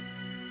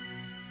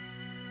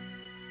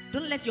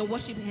 Don't let your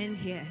worship end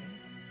here.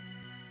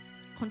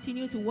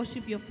 Continue to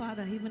worship your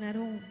Father even at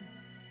home.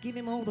 Give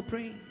him all the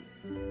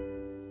praise.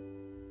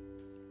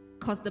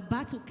 Because the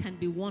battle can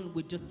be won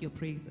with just your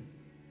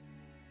praises.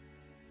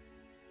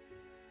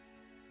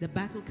 The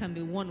battle can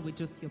be won with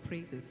just your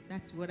praises.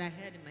 That's what I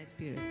heard in my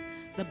spirit.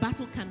 The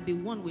battle can be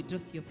won with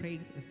just your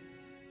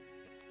praises.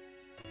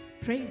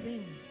 Praise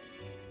him.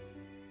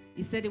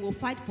 He said he will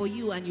fight for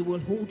you and you will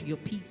hold your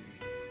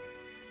peace.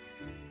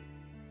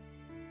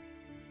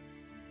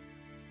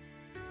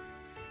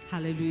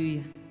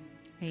 Hallelujah.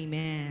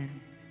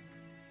 Amen.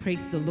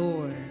 Praise the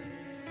Lord.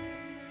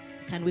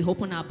 Can we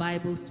open our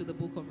Bibles to the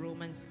book of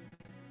Romans,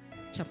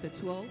 chapter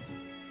 12?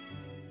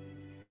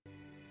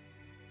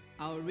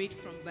 I'll read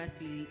from verse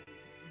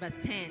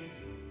 10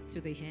 to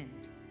the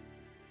end.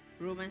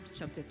 Romans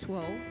chapter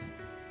 12.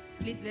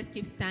 Please let's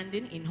keep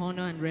standing in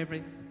honor and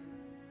reverence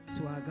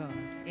to our God.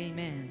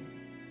 Amen.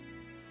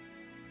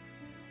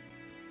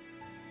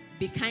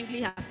 Be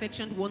kindly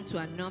affectioned one to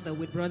another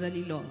with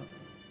brotherly love.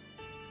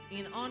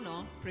 In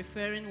honor,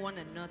 preferring one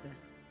another.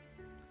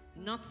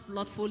 Not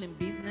slothful in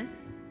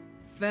business,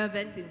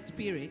 fervent in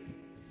spirit,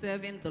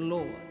 serving the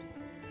Lord.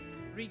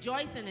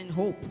 Rejoicing in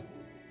hope,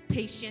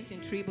 patient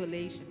in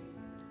tribulation,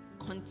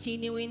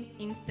 continuing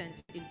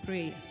instant in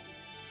prayer.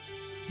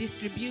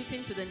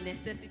 Distributing to the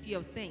necessity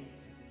of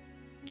saints,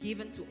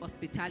 given to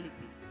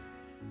hospitality.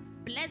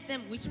 Bless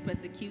them which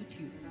persecute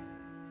you.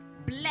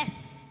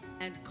 Bless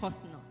and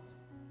curse not.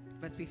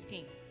 Verse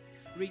 15.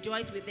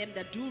 Rejoice with them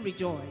that do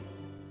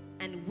rejoice,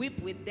 and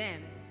weep with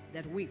them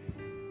that weep.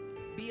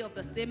 Be of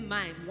the same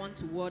mind one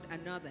toward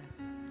another.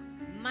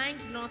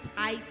 Mind not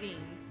high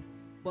things,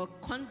 but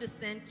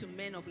condescend to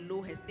men of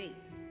low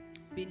estate.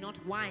 Be not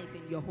wise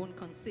in your own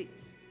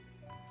conceits.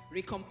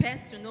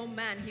 Recompense to no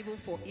man evil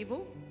for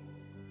evil.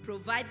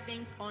 Provide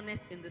things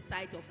honest in the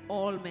sight of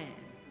all men.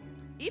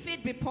 If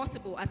it be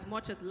possible, as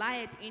much as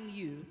lieth in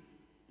you,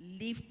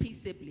 live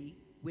peaceably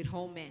with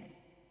all men.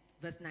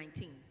 Verse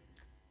 19.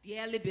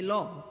 Dearly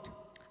beloved,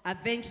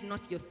 avenge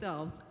not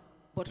yourselves,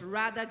 but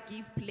rather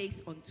give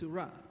place unto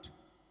wrath.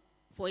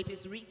 For it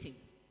is written,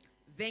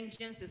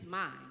 vengeance is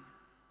mine,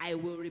 I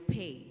will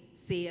repay,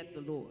 saith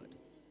the Lord.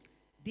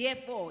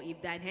 Therefore,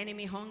 if thine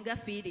enemy hunger,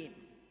 feed him.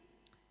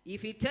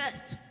 If he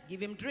thirst,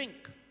 give him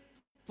drink.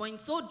 For in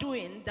so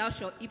doing, thou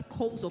shalt heap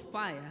coals of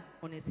fire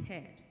on his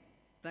head.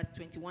 Verse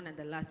 21 and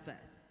the last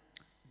verse.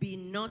 Be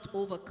not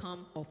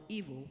overcome of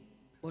evil,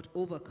 but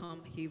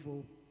overcome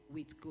evil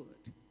with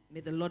good. May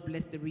the Lord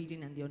bless the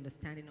reading and the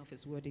understanding of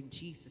his word in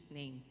Jesus'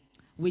 name.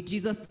 With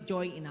Jesus'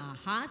 joy in our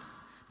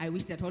hearts, I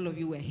wish that all of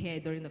you were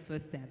here during the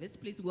first service.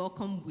 Please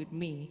welcome with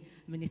me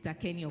Minister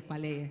Kenny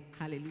Opaleye.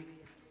 Hallelujah.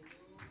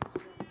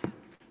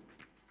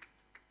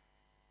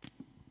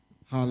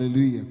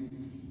 Hallelujah.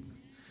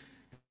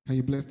 Can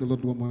you bless the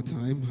Lord one more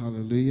time?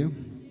 Hallelujah.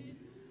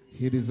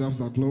 He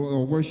deserves our glory,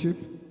 our worship.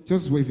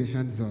 Just wave your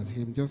hands at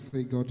him. Just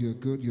say, God, you're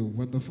good, you're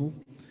wonderful.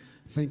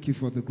 Thank you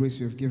for the grace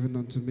you have given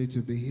unto me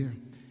to be here.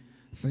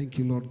 Thank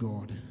you, Lord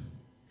God.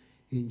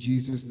 In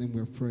Jesus' name we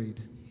have prayed.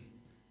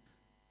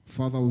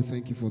 Father, we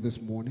thank you for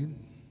this morning.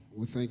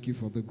 We thank you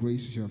for the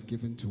grace you have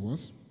given to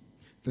us.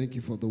 Thank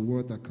you for the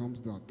word that comes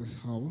at this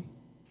hour.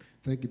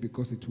 Thank you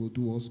because it will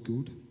do us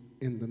good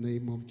in the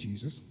name of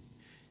Jesus.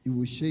 You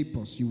will shape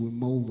us. You will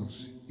mold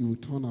us. You will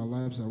turn our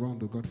lives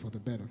around, oh God, for the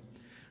better.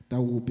 That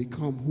we will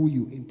become who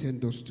you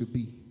intend us to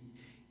be.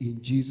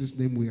 In Jesus'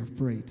 name we have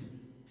prayed.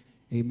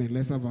 Amen.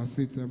 Let's have our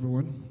seats,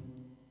 everyone.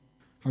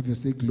 Have your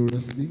seat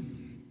gloriously.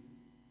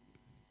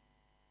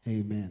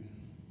 Amen.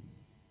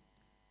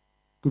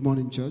 Good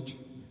morning, church.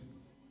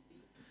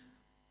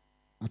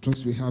 I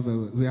trust we had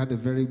a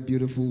very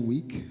beautiful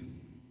week.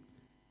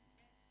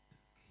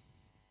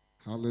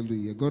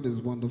 Hallelujah. God is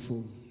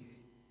wonderful.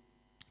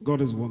 God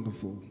is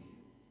wonderful.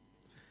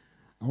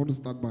 I want to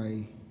start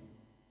by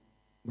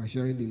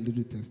sharing a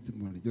little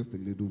testimony, just a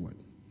little one.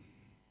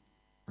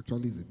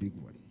 Actually, it's a big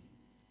one.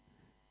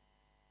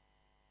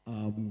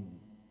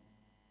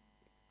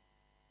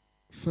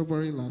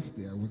 February last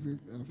year,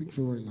 I think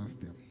February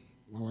last year,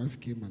 my wife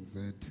came and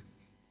said,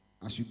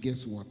 I should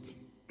guess what?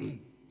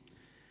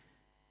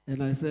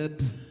 And I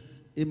said,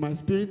 in my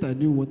spirit, I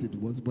knew what it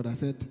was, but I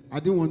said, I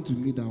didn't want to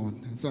need that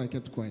one, and so I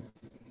kept quiet.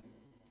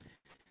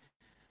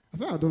 I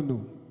said, I don't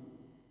know.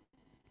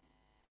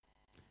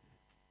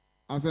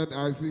 I said,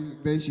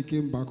 then she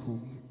came back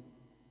home.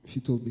 She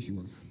told me she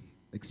was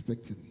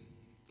expecting.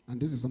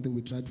 And this is something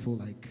we tried for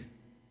like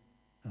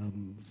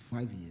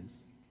 5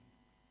 years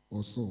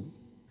or so.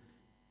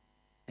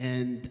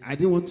 And I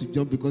didn't want to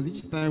jump because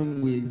each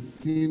time we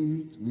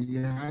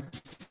had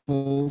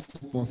false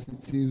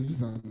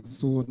positives and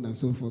so on and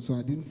so forth. So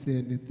I didn't say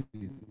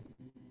anything.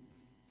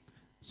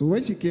 So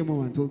when she came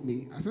home and told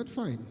me, I said,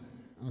 fine.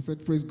 I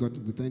said, praise God,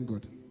 we thank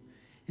God.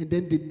 And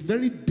then the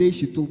very day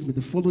she told me,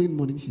 the following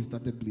morning she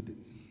started bleeding.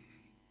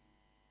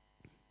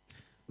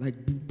 Like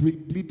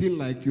bleeding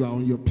like you are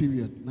on your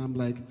period. And I'm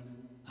like,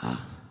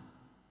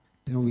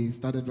 Then we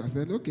started, I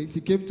said, okay.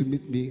 She came to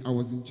meet me. I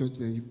was in church.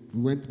 Then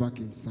we went back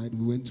inside.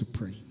 We went to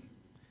pray.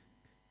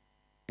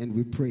 And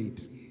we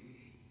prayed.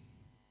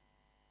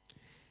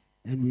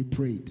 And we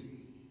prayed.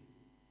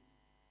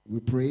 We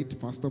prayed.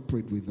 Pastor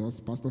prayed with us.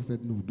 Pastor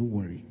said, no, don't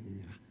worry.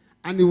 Yeah.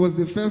 And it was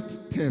the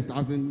first test.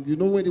 As in, you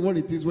know what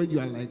it is when you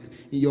are like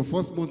in your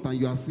first month and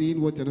you are seeing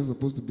what you're not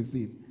supposed to be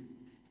seeing.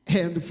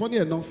 And funny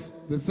enough,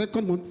 the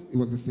second month, it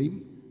was the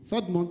same.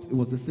 Third month, it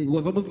was the same. It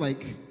was almost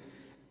like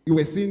you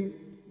were seeing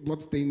blood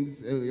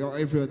stains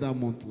every other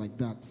month like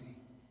that.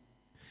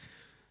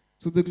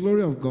 So the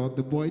glory of God,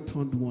 the boy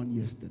turned 1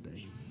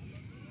 yesterday.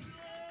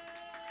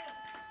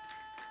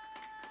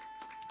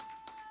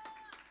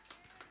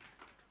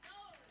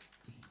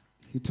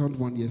 He turned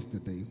 1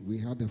 yesterday. We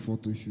had a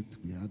photo shoot.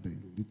 We had a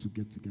little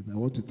get together. I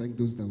want to thank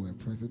those that were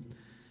present.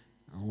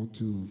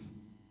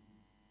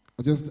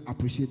 I just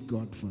appreciate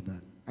God for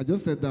that. I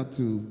just said that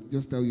to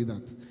just tell you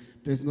that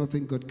there's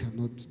nothing God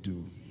cannot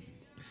do.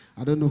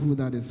 I don't know who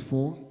that is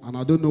for, and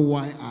I don't know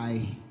why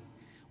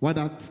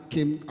that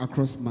came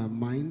across my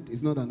mind.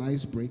 It's not an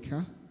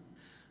icebreaker.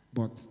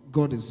 But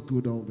God is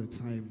good all the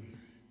time.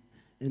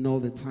 And all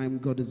the time,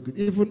 God is good.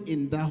 Even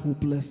in that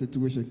hopeless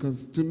situation.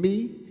 Because to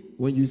me,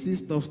 when you see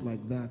stuff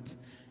like that,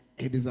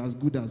 it is as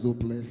good as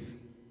hopeless.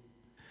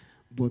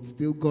 But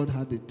still, God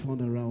had a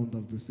turnaround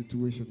of the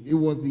situation. It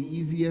was the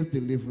easiest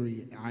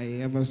delivery I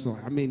ever saw.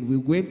 I mean, we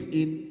went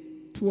in,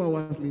 2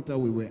 hours later,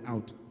 we were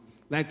out.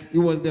 Like,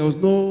 there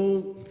was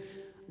no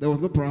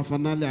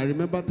paraphernalia. I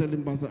remember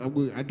telling Pastor,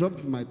 I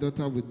dropped my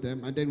daughter with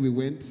them, and then we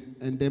went,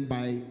 and then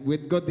we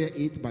got there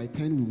 8, by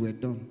 10, we were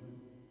done.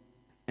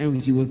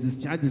 And she was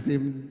discharged the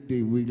same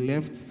day. We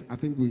left. I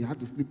think we had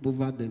to sleep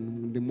over. Then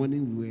in the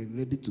morning, we were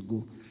ready to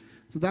go.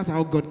 So that's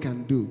how God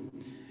can do.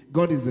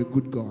 God is a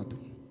good God.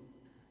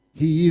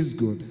 He is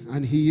good,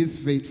 and He is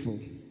faithful.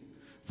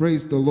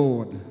 Praise the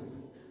Lord.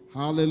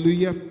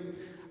 Hallelujah.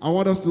 I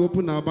want us to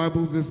open our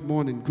Bibles this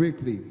morning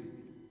quickly.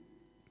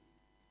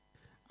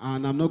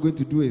 And I'm not going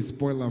to do a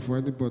spoiler for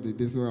anybody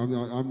this way.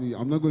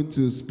 I'm not going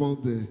to spoil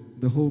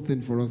the whole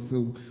thing for us.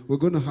 So we're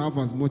going to have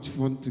as much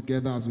fun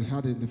together as we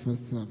had in the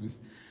first service.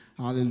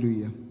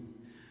 Hallelujah.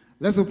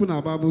 Let's open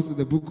our Bibles to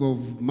the book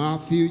of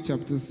Matthew,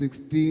 chapter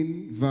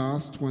 16,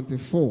 verse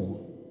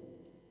 24.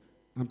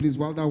 And please,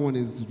 while that one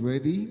is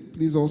ready,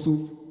 please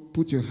also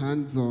put your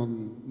hands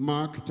on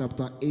Mark,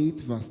 chapter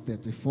 8, verse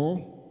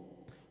 34,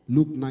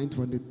 Luke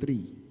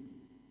 9:23.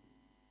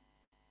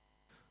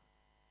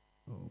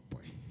 Oh, boy.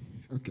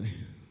 Okay.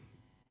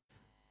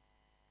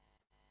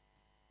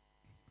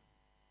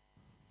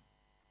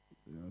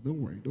 Yeah,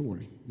 don't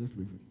worry. Just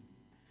leave it.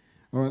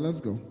 All right, let's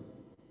go.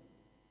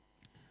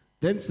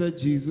 Then said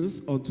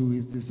Jesus unto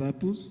his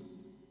disciples,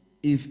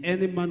 if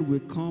any man will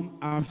come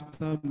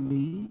after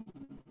me,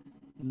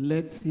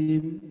 let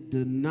him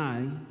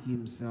deny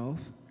himself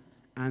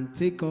and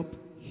take up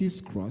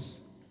his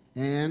cross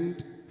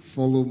and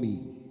follow me.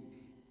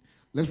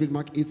 Let's read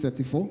Mark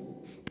 8:34.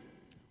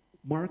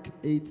 Mark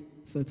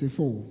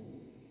 8:34.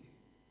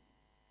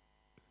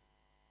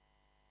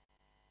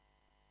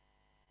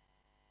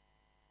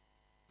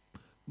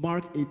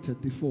 Mark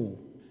 8:34.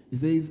 It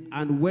says,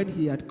 and when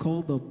he had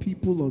called the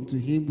people unto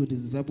him with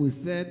his disciples,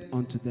 he said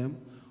unto them,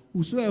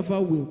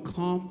 whosoever will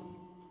come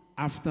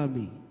after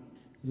me,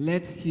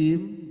 let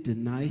him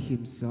deny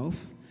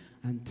himself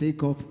and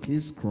take up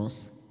his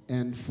cross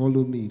and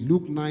follow me.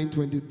 Luke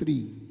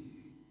 9:23.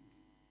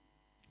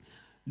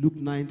 Luke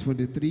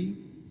 9:23.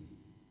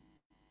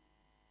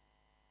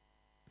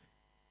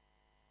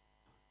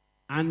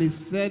 And he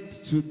said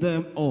to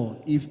them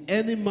all, if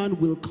any man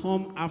will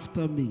come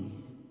after me,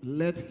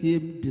 let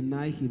him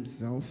deny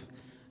himself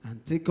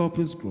and take up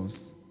his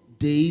cross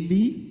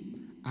daily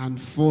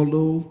and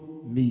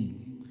follow me.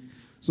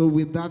 So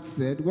with that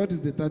said, what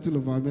is the title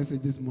of our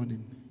message this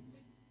morning?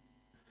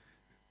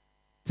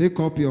 Take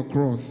up your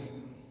cross.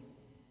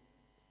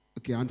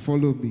 Okay, and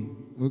follow me.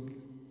 Okay.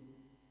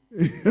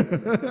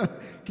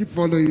 Keep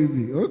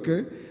following me.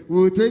 Okay.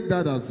 We will take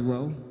that as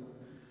well.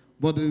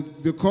 But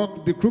the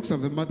crux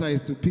of the matter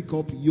is to pick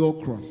up your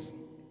cross.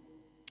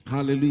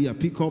 Hallelujah.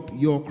 Pick up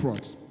your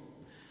cross.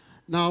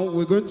 Now,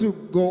 we're going to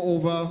go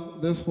over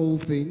this whole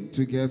thing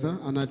together,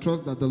 and I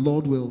trust that the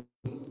Lord will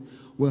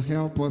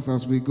help us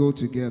as we go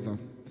together.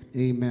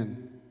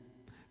 Amen.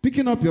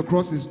 Picking up your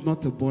cross is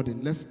not a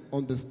burden. Let's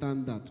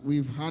understand that.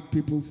 We've had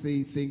people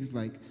say things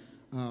like,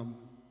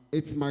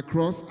 it's my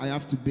cross, I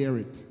have to bear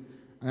it.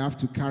 I have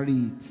to carry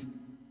it.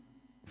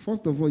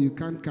 First of all, you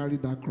can't carry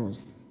that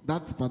cross.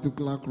 That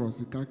particular cross,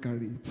 you can't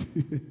carry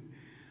it.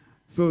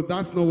 So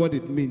that's not what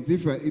it means.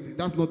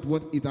 That's not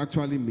what it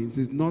actually means.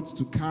 It's not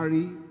to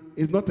carry.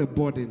 It's not a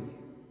burden.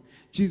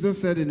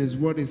 Jesus said in his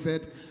word, he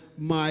said,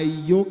 my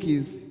yoke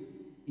is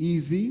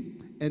easy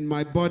and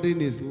my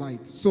burden is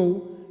light.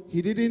 So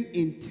he didn't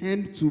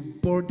intend to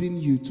burden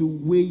you, to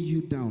weigh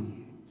you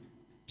down.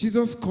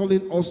 Jesus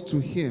calling us to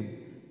him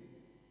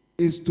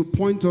is to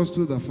point us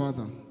to the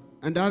Father.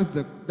 And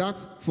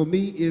that's for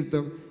me is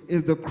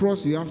the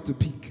cross you have to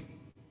pick.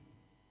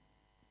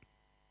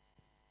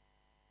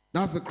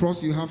 That's the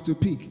cross you have to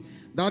pick.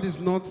 That is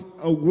not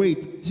a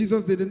weight.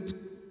 Jesus didn't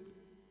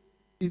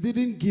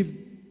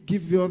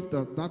give us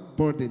that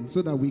burden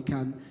so that we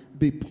can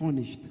be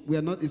punished.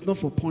 It's not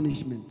for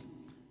punishment.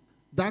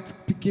 That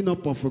picking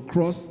up of a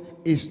cross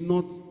is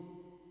not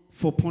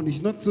for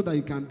punishment, not so that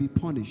you can be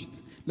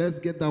punished. Let's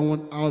get that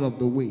one out of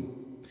the way.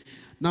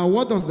 Now,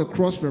 what does the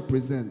cross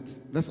represent?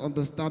 Let's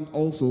understand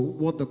also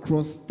what the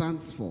cross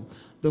stands for.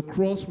 The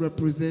cross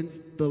represents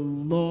the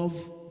love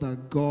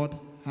that God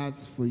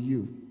has for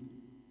you.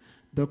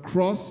 The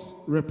cross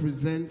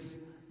represents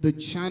the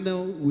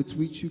channel with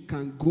which you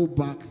can go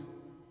back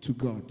to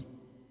God.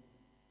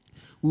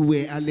 We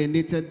were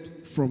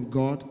alienated from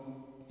God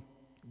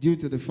due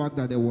to the fact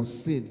that there was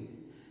sin.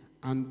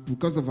 And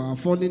because of our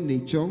fallen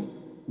nature,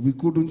 we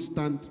couldn't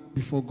stand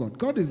before God.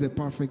 God is a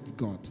perfect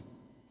God.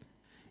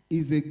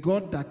 He's a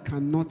God that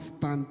cannot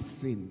stand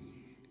sin.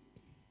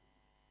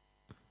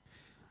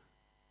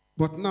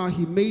 But now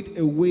he made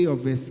a way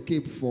of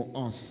escape for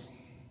us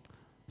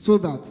so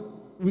that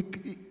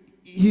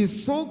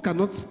his soul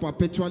cannot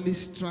perpetually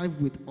strive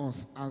with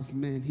us as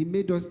men. He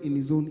made us in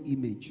his own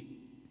image.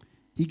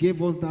 He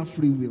gave us that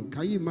free will.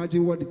 Can you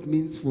imagine what it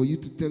means for you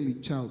to tell a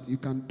child you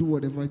can do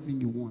whatever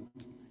thing you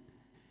want?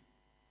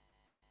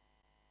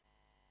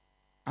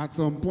 At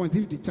some point,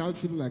 if the child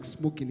feels like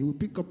smoking, he will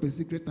pick up a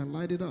cigarette and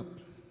light it up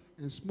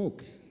and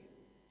smoke.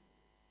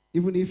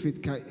 Even if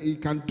it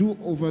can do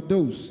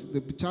overdose,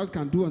 the child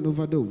can do an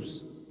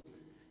overdose.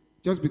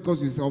 Just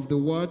because it's of the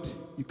word,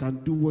 you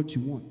can do what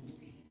you want.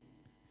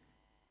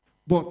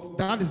 But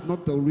that is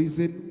not the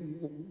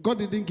reason. God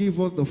didn't give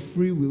us the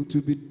free will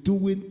to be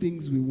doing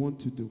things we want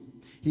to do.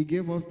 He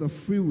gave us the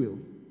free will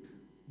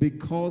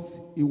because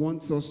he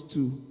wants us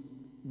to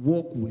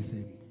walk with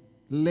him,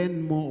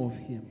 learn more of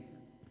him.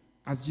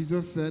 As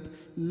Jesus said,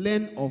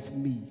 learn of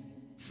me,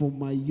 for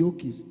my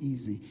yoke is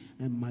easy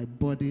and my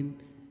burden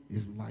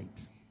is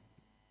light.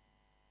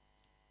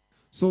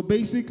 So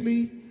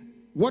basically,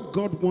 what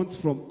God wants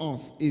from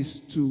us is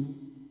to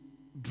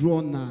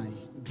draw nigh,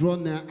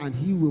 and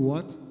he will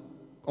what?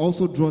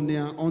 Also draw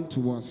near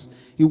unto us.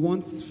 He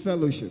wants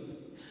fellowship.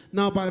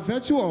 Now, by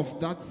virtue of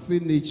that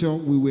sin nature,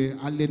 we were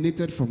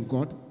alienated from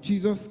God.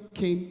 Jesus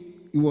came.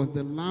 It was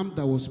the lamb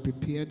that was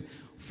prepared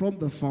from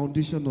the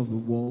foundation of the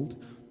world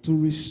to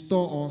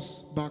restore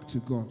us back to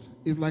God.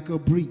 It's like a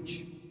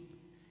bridge.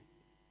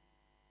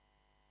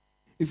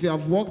 If you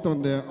have walked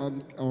on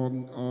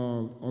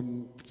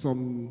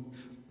some,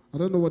 I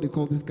don't know what they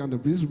call this kind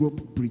of bridge, this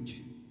rope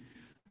bridge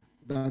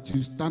that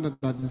you stand at,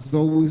 that is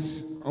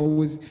always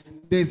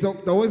there's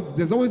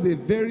always a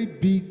very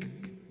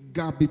big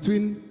gap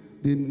between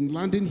the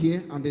landing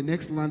here and the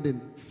next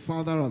landing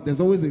farther up. There's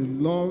always a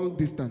long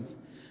distance.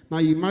 Now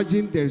you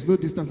imagine there is no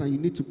distance and you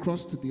need to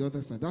cross to the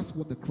other side. That's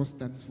what the cross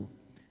stands for.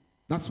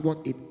 That's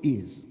what it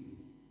is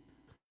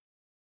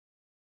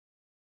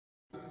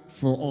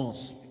for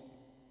us.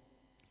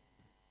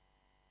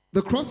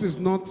 The cross is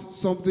not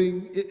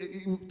something,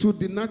 to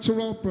the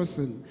natural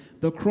person,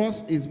 the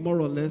cross is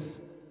more or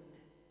less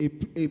a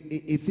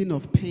thing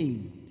of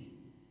pain,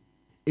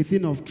 a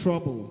thing of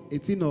trouble, a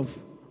thing of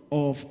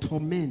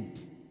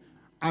torment.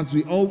 As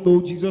we all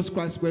know, Jesus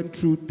Christ went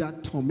through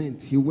that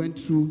torment. He went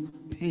through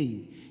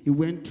pain. He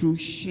went through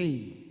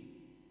shame.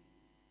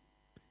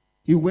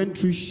 He went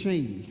through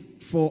shame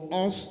for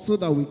us so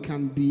that we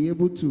can be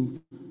able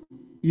to,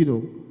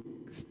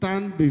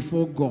 stand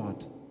before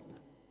God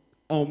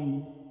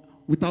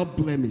without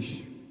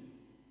blemish,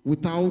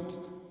 without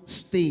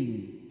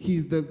stain. He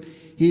is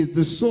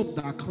the soap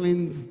that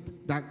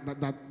cleansed,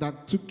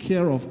 that took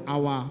care of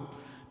our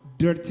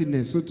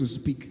dirtiness, so to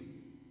speak.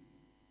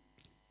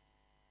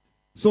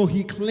 So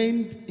he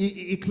cleansed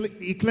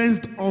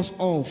us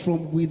all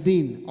from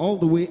within, all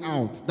the way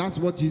out. That's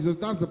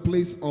the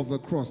place of the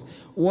cross,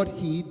 what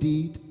he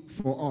did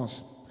for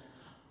us.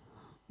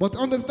 But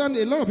understand,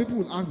 a lot of people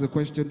will ask the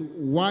question,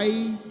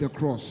 why the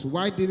cross?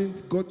 Why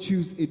didn't God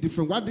choose a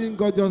different? Why didn't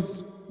God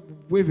just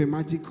wave a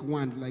magic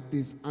wand like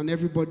this and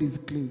everybody's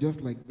clean just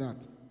like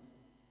that?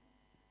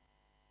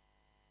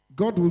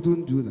 God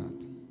wouldn't do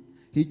that.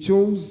 He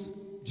chose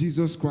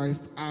Jesus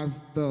Christ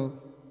as the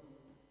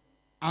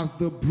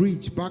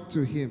bridge back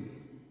to him.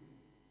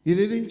 He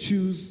didn't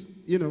choose,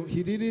 he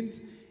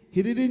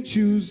didn't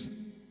choose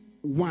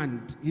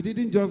wand. He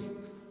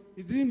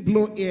didn't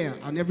blow air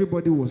and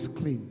everybody was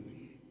clean.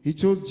 He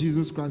chose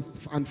Jesus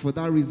Christ, and for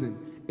that reason,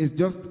 it's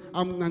just,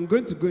 I'm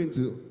going to go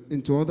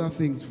into other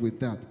things with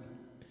that.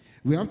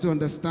 We have to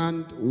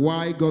understand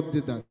why God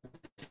did that.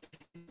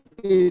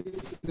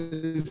 It's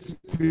a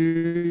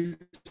spiritual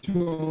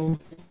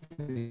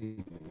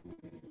thing.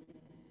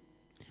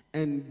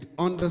 And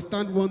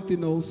understand one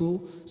thing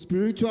also,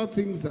 spiritual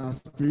things are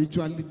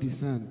spiritually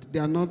discerned. They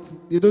are not,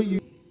 you don't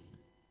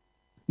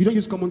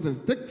use common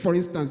sense. Take, for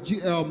instance,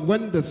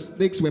 when the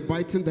snakes were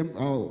biting them,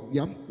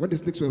 when the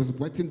snakes were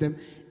biting them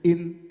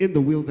in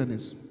the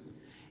wilderness.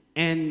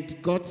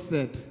 And God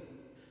said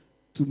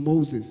to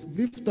Moses,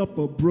 lift up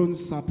a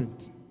bronze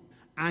serpent,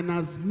 and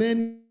as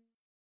many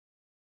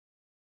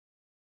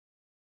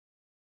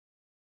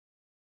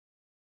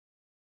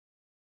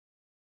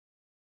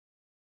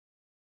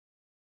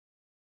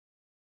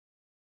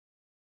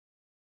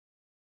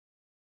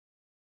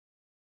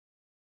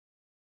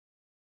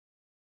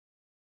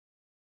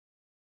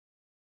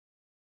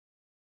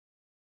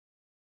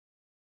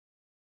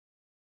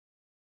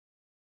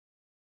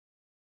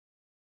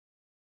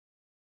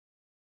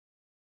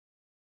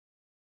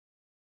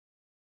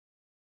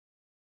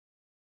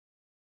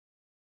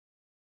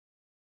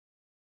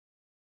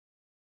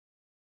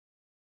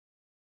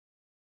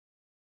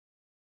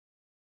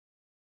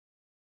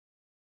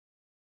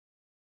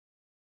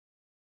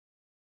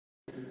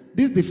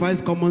this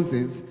defies common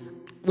sense.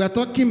 We are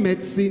talking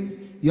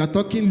medicine. You are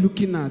talking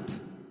looking at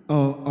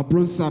a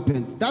bronze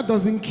serpent. That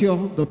doesn't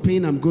cure the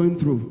pain I'm going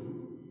through.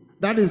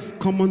 That is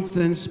common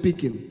sense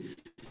speaking.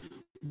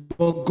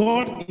 But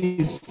God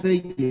is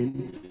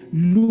saying,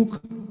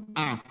 look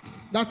at.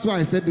 That's why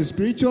I said the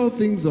spiritual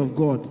things of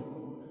God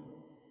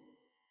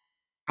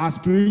are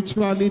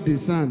spiritually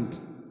discerned.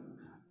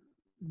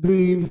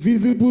 The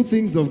invisible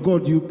things of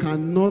God, you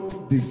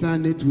cannot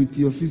discern it with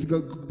your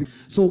physical.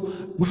 So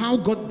how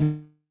God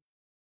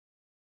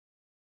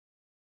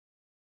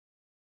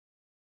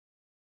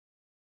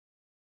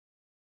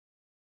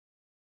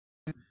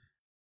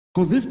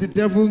Because if the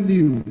devil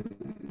knew,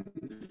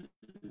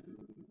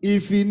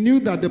 if he knew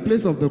that the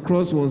place of the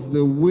cross was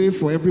the way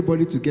for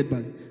everybody to get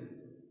back,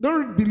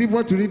 don't believe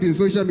what you read in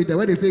social media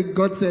where they say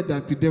God said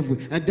that to devil,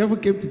 and devil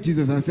came to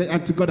Jesus and said,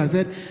 and to God and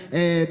said,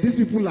 these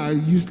people are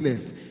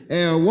useless.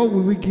 What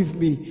will we give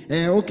me?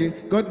 Okay,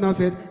 God now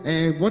said,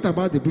 what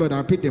about the blood?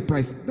 I paid the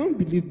price. Don't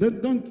believe.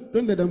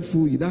 Don't let them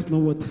fool you. That's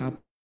not what happened.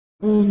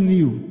 Who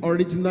knew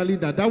originally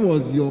that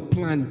was your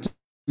plan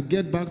to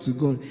get back to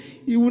God?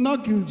 He will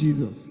not kill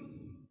Jesus.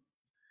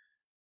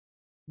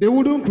 They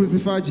wouldn't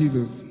crucify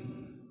Jesus,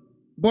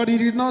 but he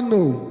did not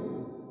know.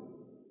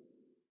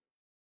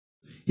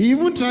 He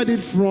even tried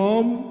it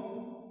from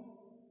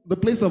the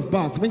place of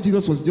birth when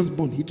Jesus was just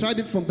born. He tried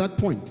it from that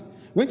point.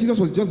 When Jesus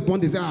was just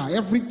born, they said,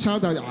 every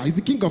child that is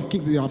the King of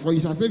Kings, for he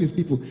shall save his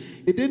people.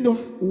 They didn't know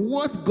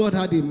what God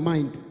had in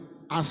mind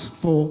as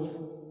for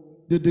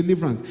the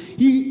deliverance.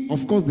 He,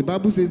 of course, the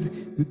Bible says,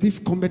 the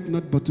thief cometh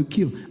not but to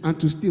kill and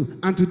to steal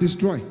and to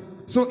destroy.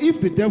 So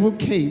if the devil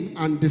came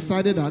and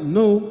decided that,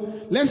 no,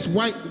 let's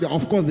wipe,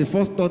 of course, the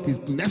first thought is,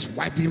 let's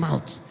wipe him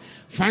out.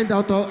 Find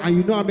out, and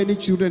you know how many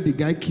children the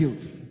guy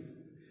killed.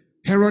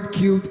 Herod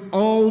killed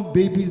all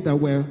babies that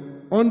were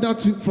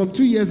from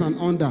 2 years and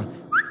under.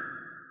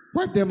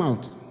 Wipe them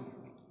out.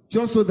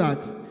 Just so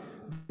that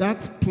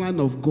that plan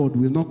of God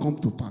will not come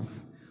to pass.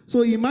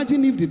 So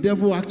imagine if the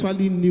devil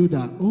actually knew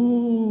that,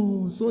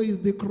 oh, so is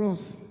the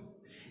cross.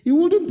 He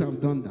wouldn't have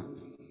done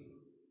that.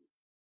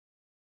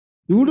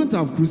 He wouldn't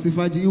have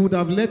crucified you. He would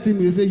have let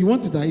him say, you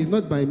want to die? It's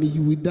not by me.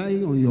 You will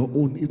die on your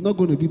own. It's not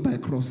going to be by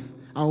cross.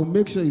 I will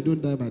make sure you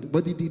don't die by it.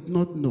 But he did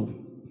not know.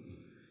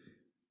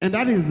 And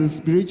that is the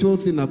spiritual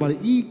thing about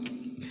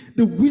it.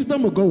 The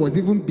wisdom of God was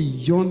even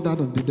beyond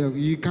that of the devil.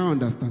 You can't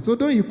understand. So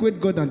don't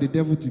equate God and the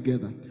devil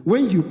together.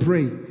 When you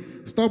pray,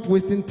 stop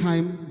wasting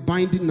time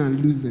binding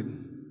and loosing.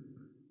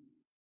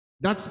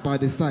 That's by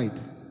the side.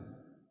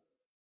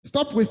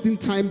 Stop wasting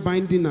time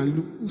binding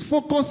and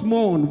focus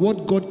more on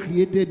what God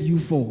created you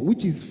for,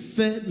 which is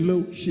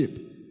fellowship.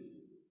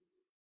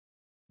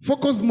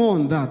 Focus more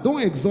on that.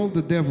 Don't exalt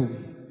the devil.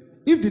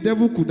 If the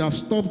devil could have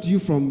stopped you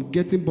from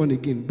getting born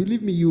again,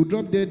 believe me, you would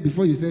drop dead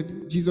before you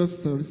said,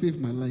 Jesus, saved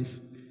my life.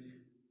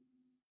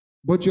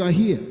 But you are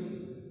here.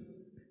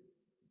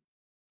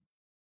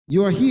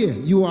 You are here.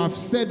 You have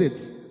said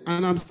it.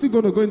 And I'm still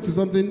going to go into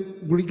something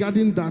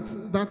regarding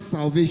that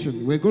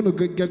salvation. We're going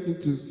to get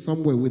into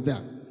somewhere with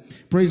that.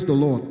 Praise the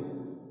Lord.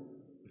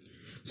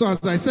 So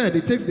as I said,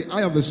 it takes the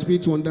eye of the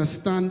Spirit to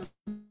understand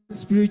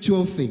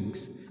spiritual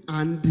things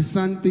and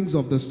discern things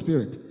of the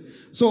Spirit.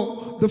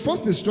 So the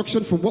first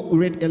instruction from what we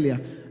read earlier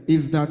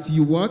is that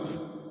you what?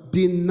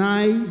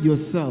 Deny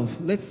yourself.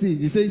 Let's see.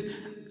 He says,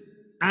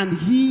 and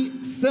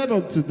he said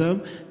unto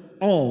them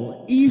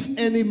all, if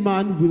any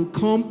man will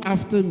come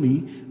after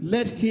me,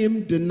 let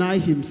him deny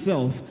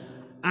himself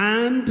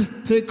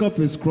and take up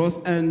his cross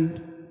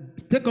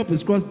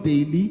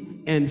daily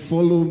and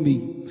follow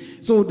me.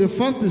 So the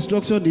first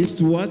instruction is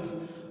to what?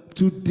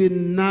 To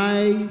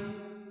deny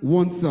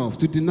oneself,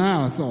 to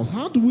deny ourselves.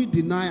 How do we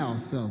deny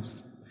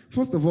ourselves?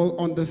 First of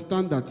all,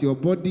 understand that your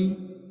body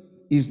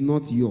is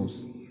not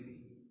yours.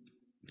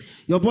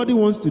 Your body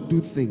wants to do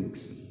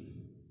things.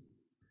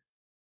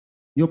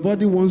 Your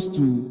body wants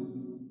to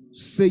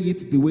say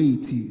it the way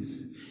it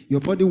is.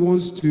 Your body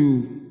wants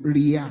to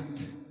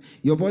react.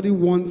 Your body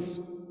wants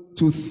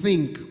to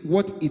think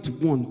what it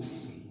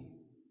wants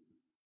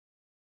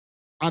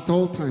at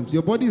all times.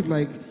 Your body is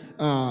like,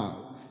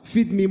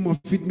 feed me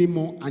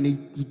more, and it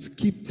would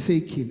keep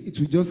taking. It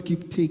will just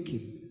keep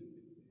taking.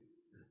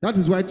 That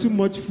is why too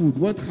much food,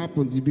 what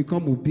happens? You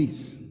become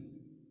obese.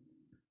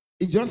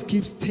 It just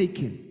keeps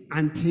taking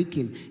and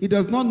taking. It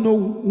does not know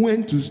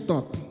when to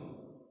stop.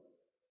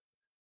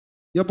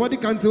 Your body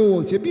can't say,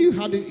 oh, maybe you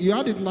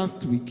had it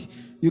last week.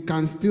 You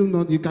can still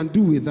not, you can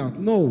do without.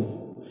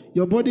 No.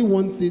 Your body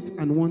wants it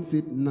and wants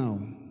it now.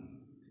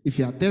 If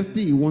you are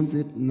thirsty, it wants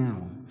it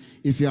now.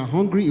 If you are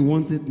hungry, it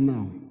wants it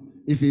now.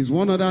 If it's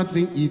one other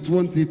thing, it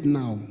wants it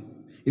now.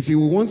 If he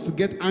wants to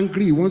get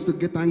angry, he wants to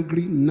get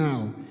angry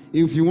now.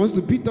 If he wants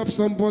to beat up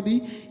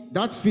somebody,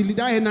 that feeling,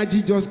 that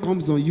energy just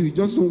comes on you. You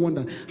just don't want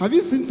that. Have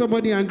you seen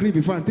somebody angry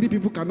before and 3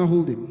 people cannot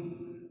hold him?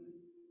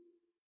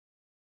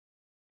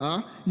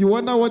 You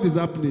wonder what is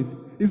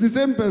happening. It's the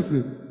same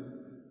person.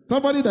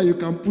 Somebody that you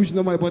can push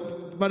normally,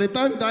 but by the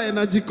time that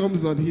energy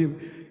comes on him,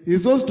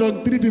 he's so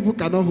strong, 3 people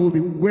cannot hold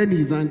him when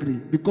he's angry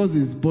because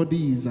his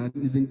body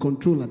is in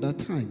control at that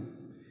time.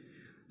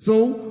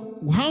 So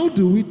how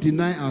do we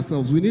deny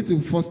ourselves? We need to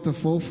first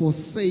of all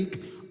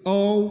forsake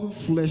all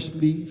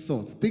fleshly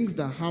thoughts, things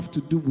that have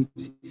to do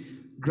with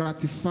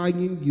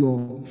gratifying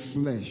your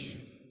flesh,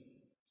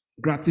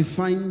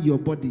 gratifying your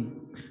body,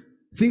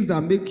 things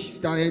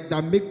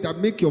that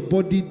make your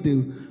body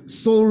the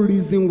sole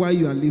reason why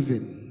you are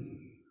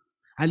living.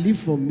 I live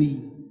for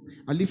me.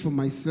 I live for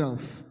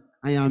myself.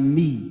 I am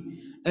me.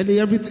 And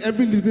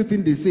every little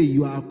thing they say,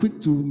 you are quick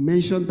to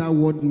mention that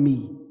word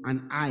me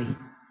and I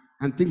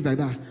and things like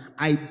that.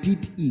 I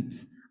did it.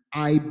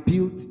 I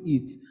built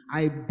it.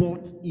 I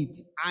bought it.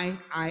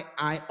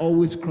 I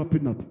always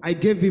cropping up. I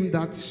gave him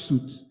that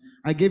suit.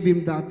 I gave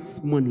him that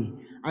money.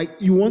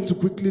 You want to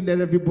quickly let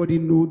everybody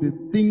know the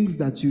things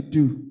that you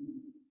do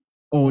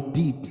or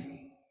did.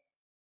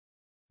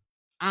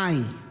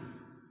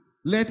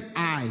 Let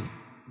I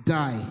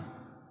die.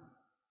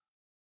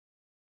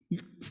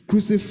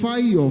 Crucify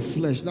your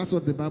flesh. That's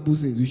what the Bible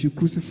says. You should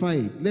crucify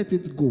it. Let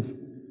it go.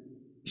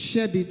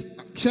 Shed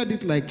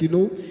it like,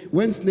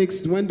 when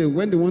snakes, when they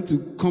want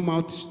to come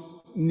out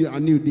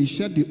anew, they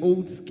shed the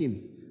old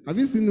skin. Have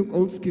you seen the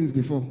old skins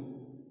before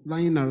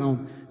lying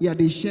around? Yeah,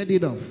 they shed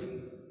it off.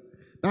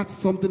 That's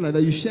something like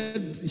that. You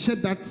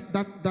shed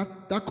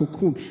that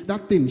cocoon,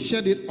 that thing,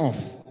 shed it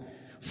off.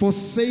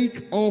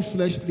 Forsake all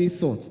fleshly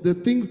thoughts, the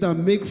things that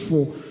make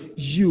for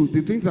you,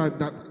 the things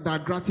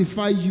that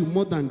gratify you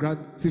more than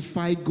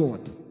gratify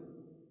God.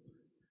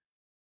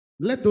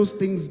 Let those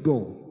things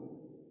go.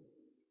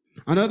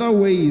 Another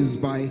way is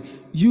by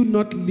you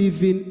not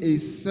living a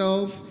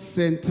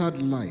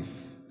self-centered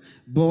life,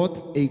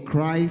 but a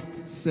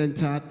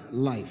Christ-centered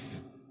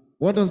life.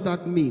 What does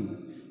that mean?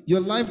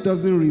 Your life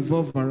doesn't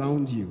revolve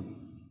around you,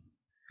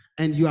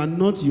 and you are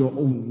not your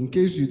own. In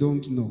case you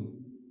don't know,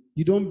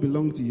 you don't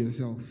belong to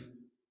yourself.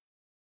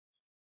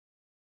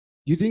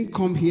 You didn't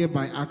come here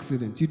by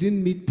accident. You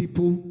didn't meet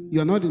people.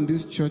 You are not in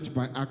this church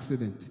by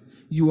accident.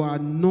 You are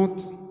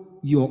not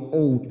your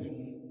own.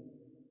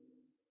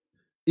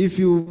 If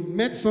you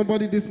met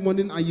somebody this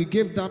morning and you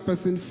gave that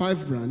person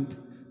 5 rand,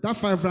 that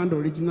 5 rand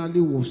originally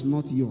was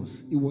not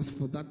yours. It was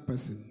for that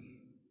person.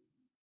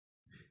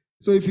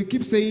 So if you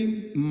keep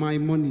saying my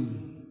money,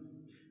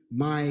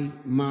 my,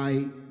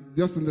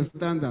 just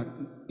understand that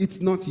it's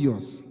not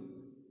yours.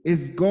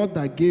 It's God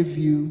that gave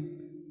you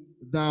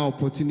that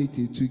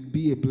opportunity to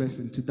be a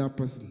blessing to that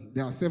person.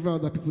 There are several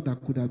other people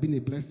that could have been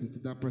a blessing to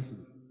that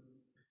person.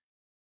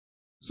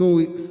 So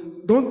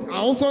I'm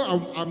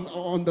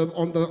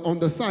on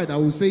the side, I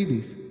will say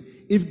this.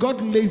 If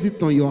God lays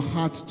it on your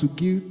heart to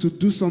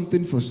do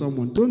something for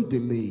someone, don't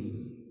delay.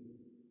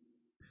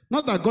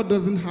 Not that God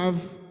doesn't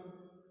have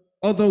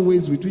other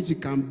ways with which he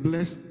can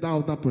bless that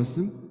other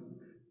person.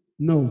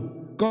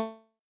 No. God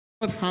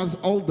has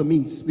all the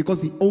means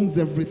because he owns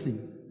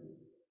everything.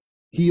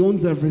 He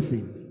owns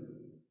everything.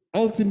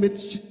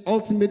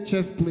 Ultimate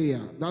chess player,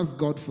 that's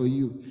God for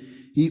you.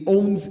 He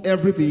owns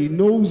everything. He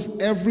knows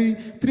every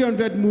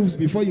 300 moves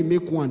before you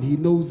make one. He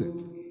knows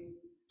it.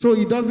 So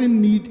he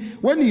doesn't need,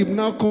 when he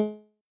now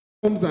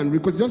comes and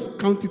requests, just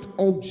count it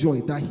all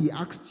joy that he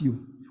asked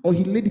you or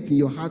he laid it in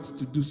your heart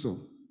to do so.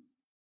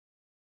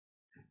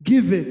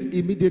 Give it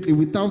immediately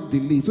without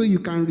delay so you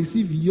can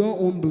receive your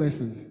own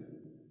blessing.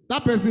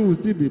 That person will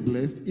still be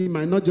blessed. It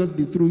might not just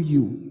be through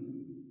you.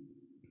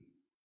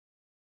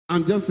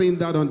 I'm just saying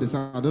that on the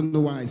side. I don't know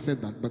why I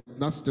said that, but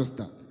that's just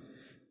that.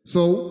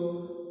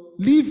 So,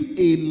 live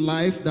a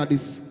life that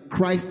is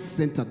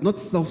Christ-centered, not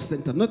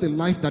self-centered, not a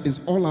life that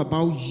is all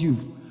about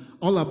you,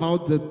 all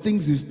about the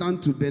things you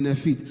stand to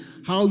benefit,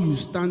 how you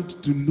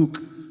stand to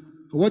look,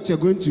 what you're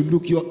going to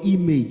look, your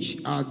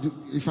image.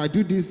 If I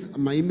do this,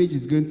 my image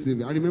is going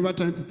to... I remember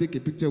trying to take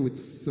a picture with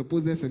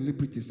supposed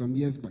celebrity some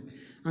years back,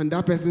 and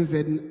that person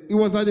said, it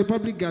was at a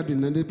public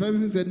gathering, and the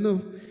person said,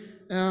 no,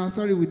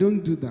 sorry, we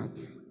don't do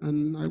that.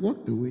 And I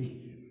walked away.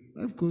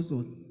 Life goes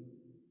on.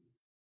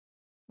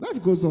 Life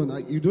goes on.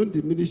 You don't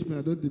diminish me,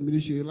 I don't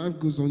diminish you. Life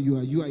goes on. You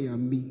are you, I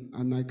am me.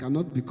 And I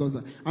cannot,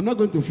 because I'm not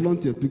going to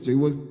flaunt your picture. It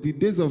was the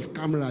days of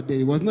camera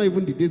then. It was not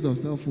even the days of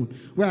cell phone,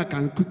 where I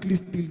can quickly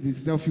steal the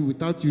selfie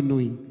without you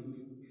knowing.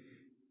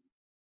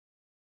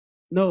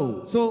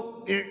 No.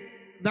 So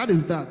that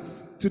is that.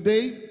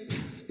 Today,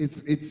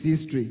 it's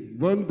history.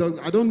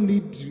 I don't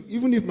need,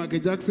 even if Michael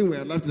Jackson were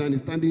alive and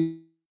standing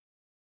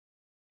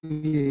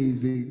here,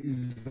 is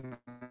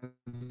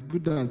as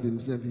good as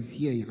himself. He's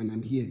here and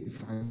I'm here.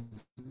 It's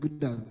as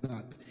good as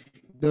that.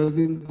 It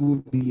doesn't go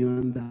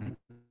beyond that.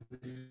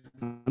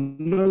 I'm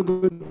not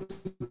going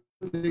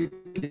to take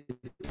a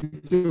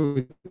picture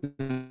with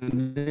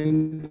and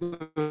then go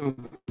and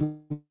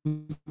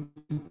post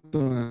it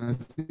or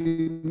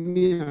say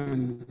me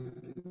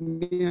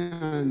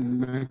and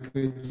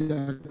Michael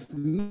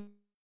Jackson.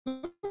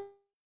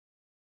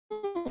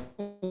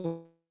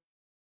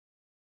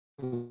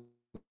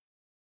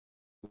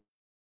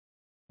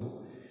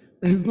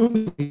 There's no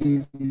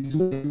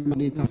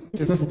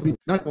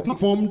that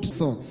formed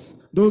thoughts,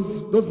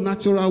 those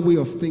natural way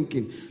of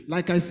thinking.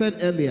 Like I said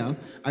earlier,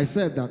 I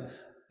said that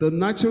the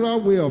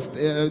natural way of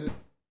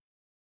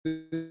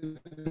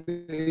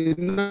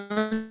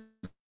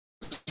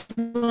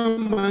natural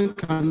man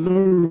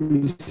cannot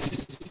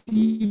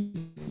receive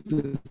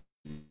the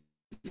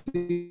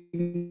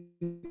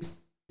things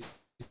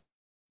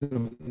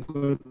of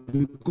God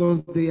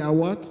because they are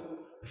what?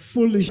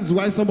 Foolish. This is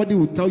why somebody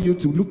will tell you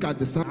to look at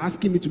the sun,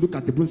 asking me to look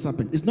at the bronze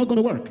serpent. It's not going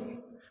to work.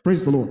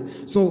 Praise the Lord.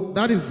 So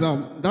that is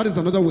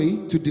another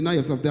way to deny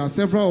yourself. There are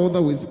several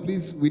other ways.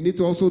 Please, we need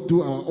to also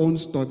do our own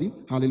study.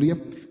 Hallelujah.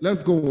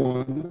 Let's go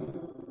on.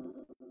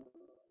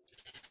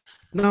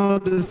 Now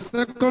the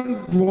second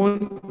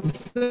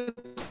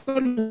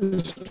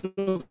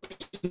instruction,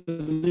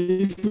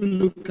 if you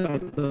look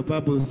at the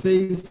Bible,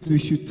 says we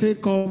should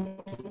take up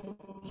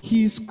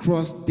his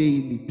cross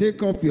daily.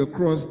 Take up your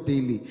cross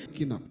daily.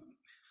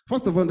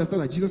 First of all,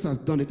 understand that Jesus has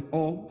done it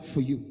all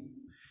for you.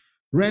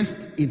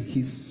 Rest in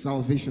his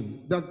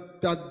salvation.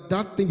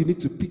 That thing you need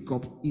to pick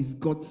up is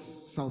God's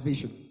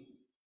salvation.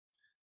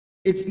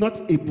 It's not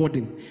a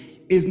burden.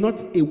 It's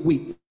not a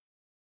weight.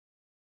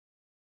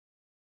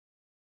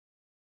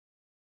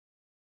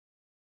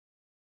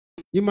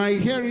 You might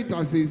hear it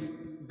as is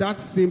that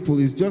simple.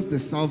 It's just the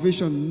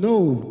salvation.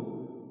 No.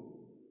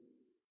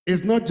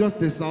 It's not just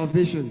the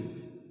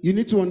salvation. You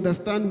need to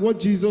understand what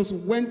Jesus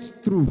went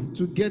through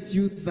to get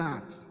you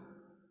that.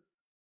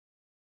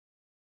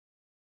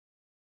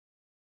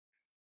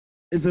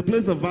 It's a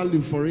place of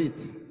value for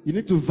it. You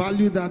need to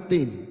value that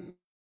thing.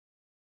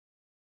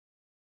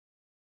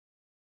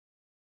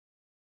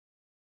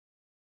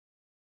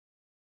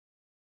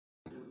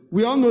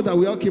 We all know that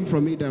we all came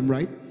from Adam,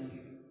 right?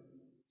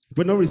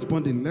 We're not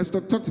responding. Let's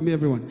talk to me,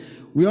 everyone.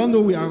 We all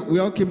know we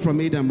all came from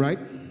Adam, right?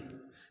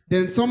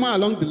 Then somewhere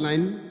along the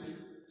line,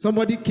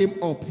 somebody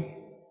came up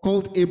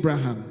called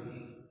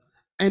Abraham.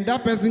 And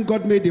that person,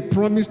 God made a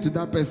promise to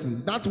that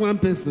person. That one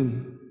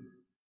person.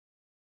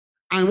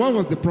 And what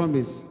was the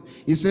promise?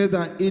 He said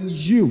that in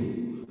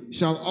you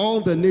shall all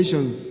the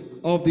nations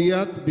of the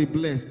earth be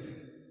blessed.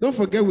 Don't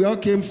forget, we all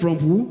came from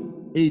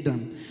who?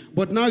 Adam.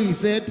 But now he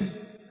said,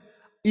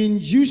 in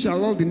you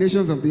shall all the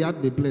nations of the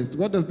earth be blessed.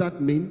 What does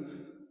that mean?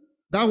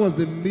 That was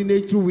the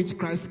lineage through which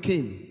Christ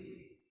came.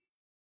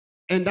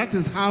 And that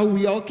is how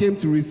we all came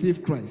to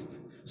receive Christ.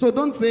 So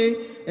don't say,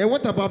 hey,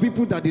 what about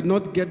people that did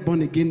not get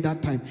born again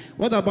that time?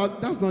 What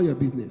about, that's not your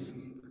business.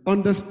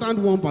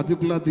 Understand one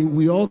particular thing.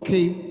 We all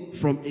came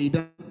from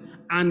Adam.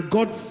 And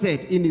God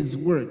said in his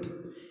word,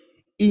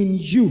 in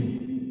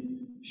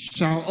you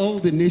shall all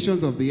the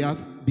nations of the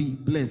earth be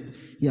blessed.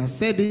 He has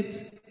said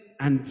it,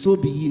 and so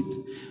be it.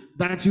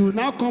 That you will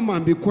now come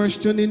and be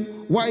questioning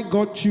why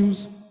God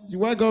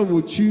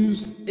would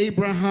choose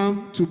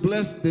Abraham to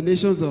bless the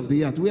nations of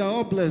the earth. We are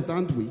all blessed,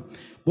 aren't we?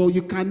 But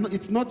you cannot,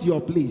 it's not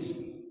your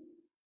place.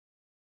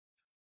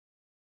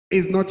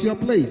 It's not your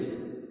place.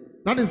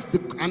 That is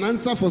an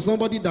answer for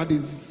somebody that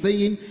is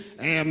saying,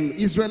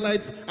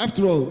 Israelites,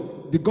 after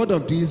all, the God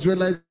of the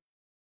Israelites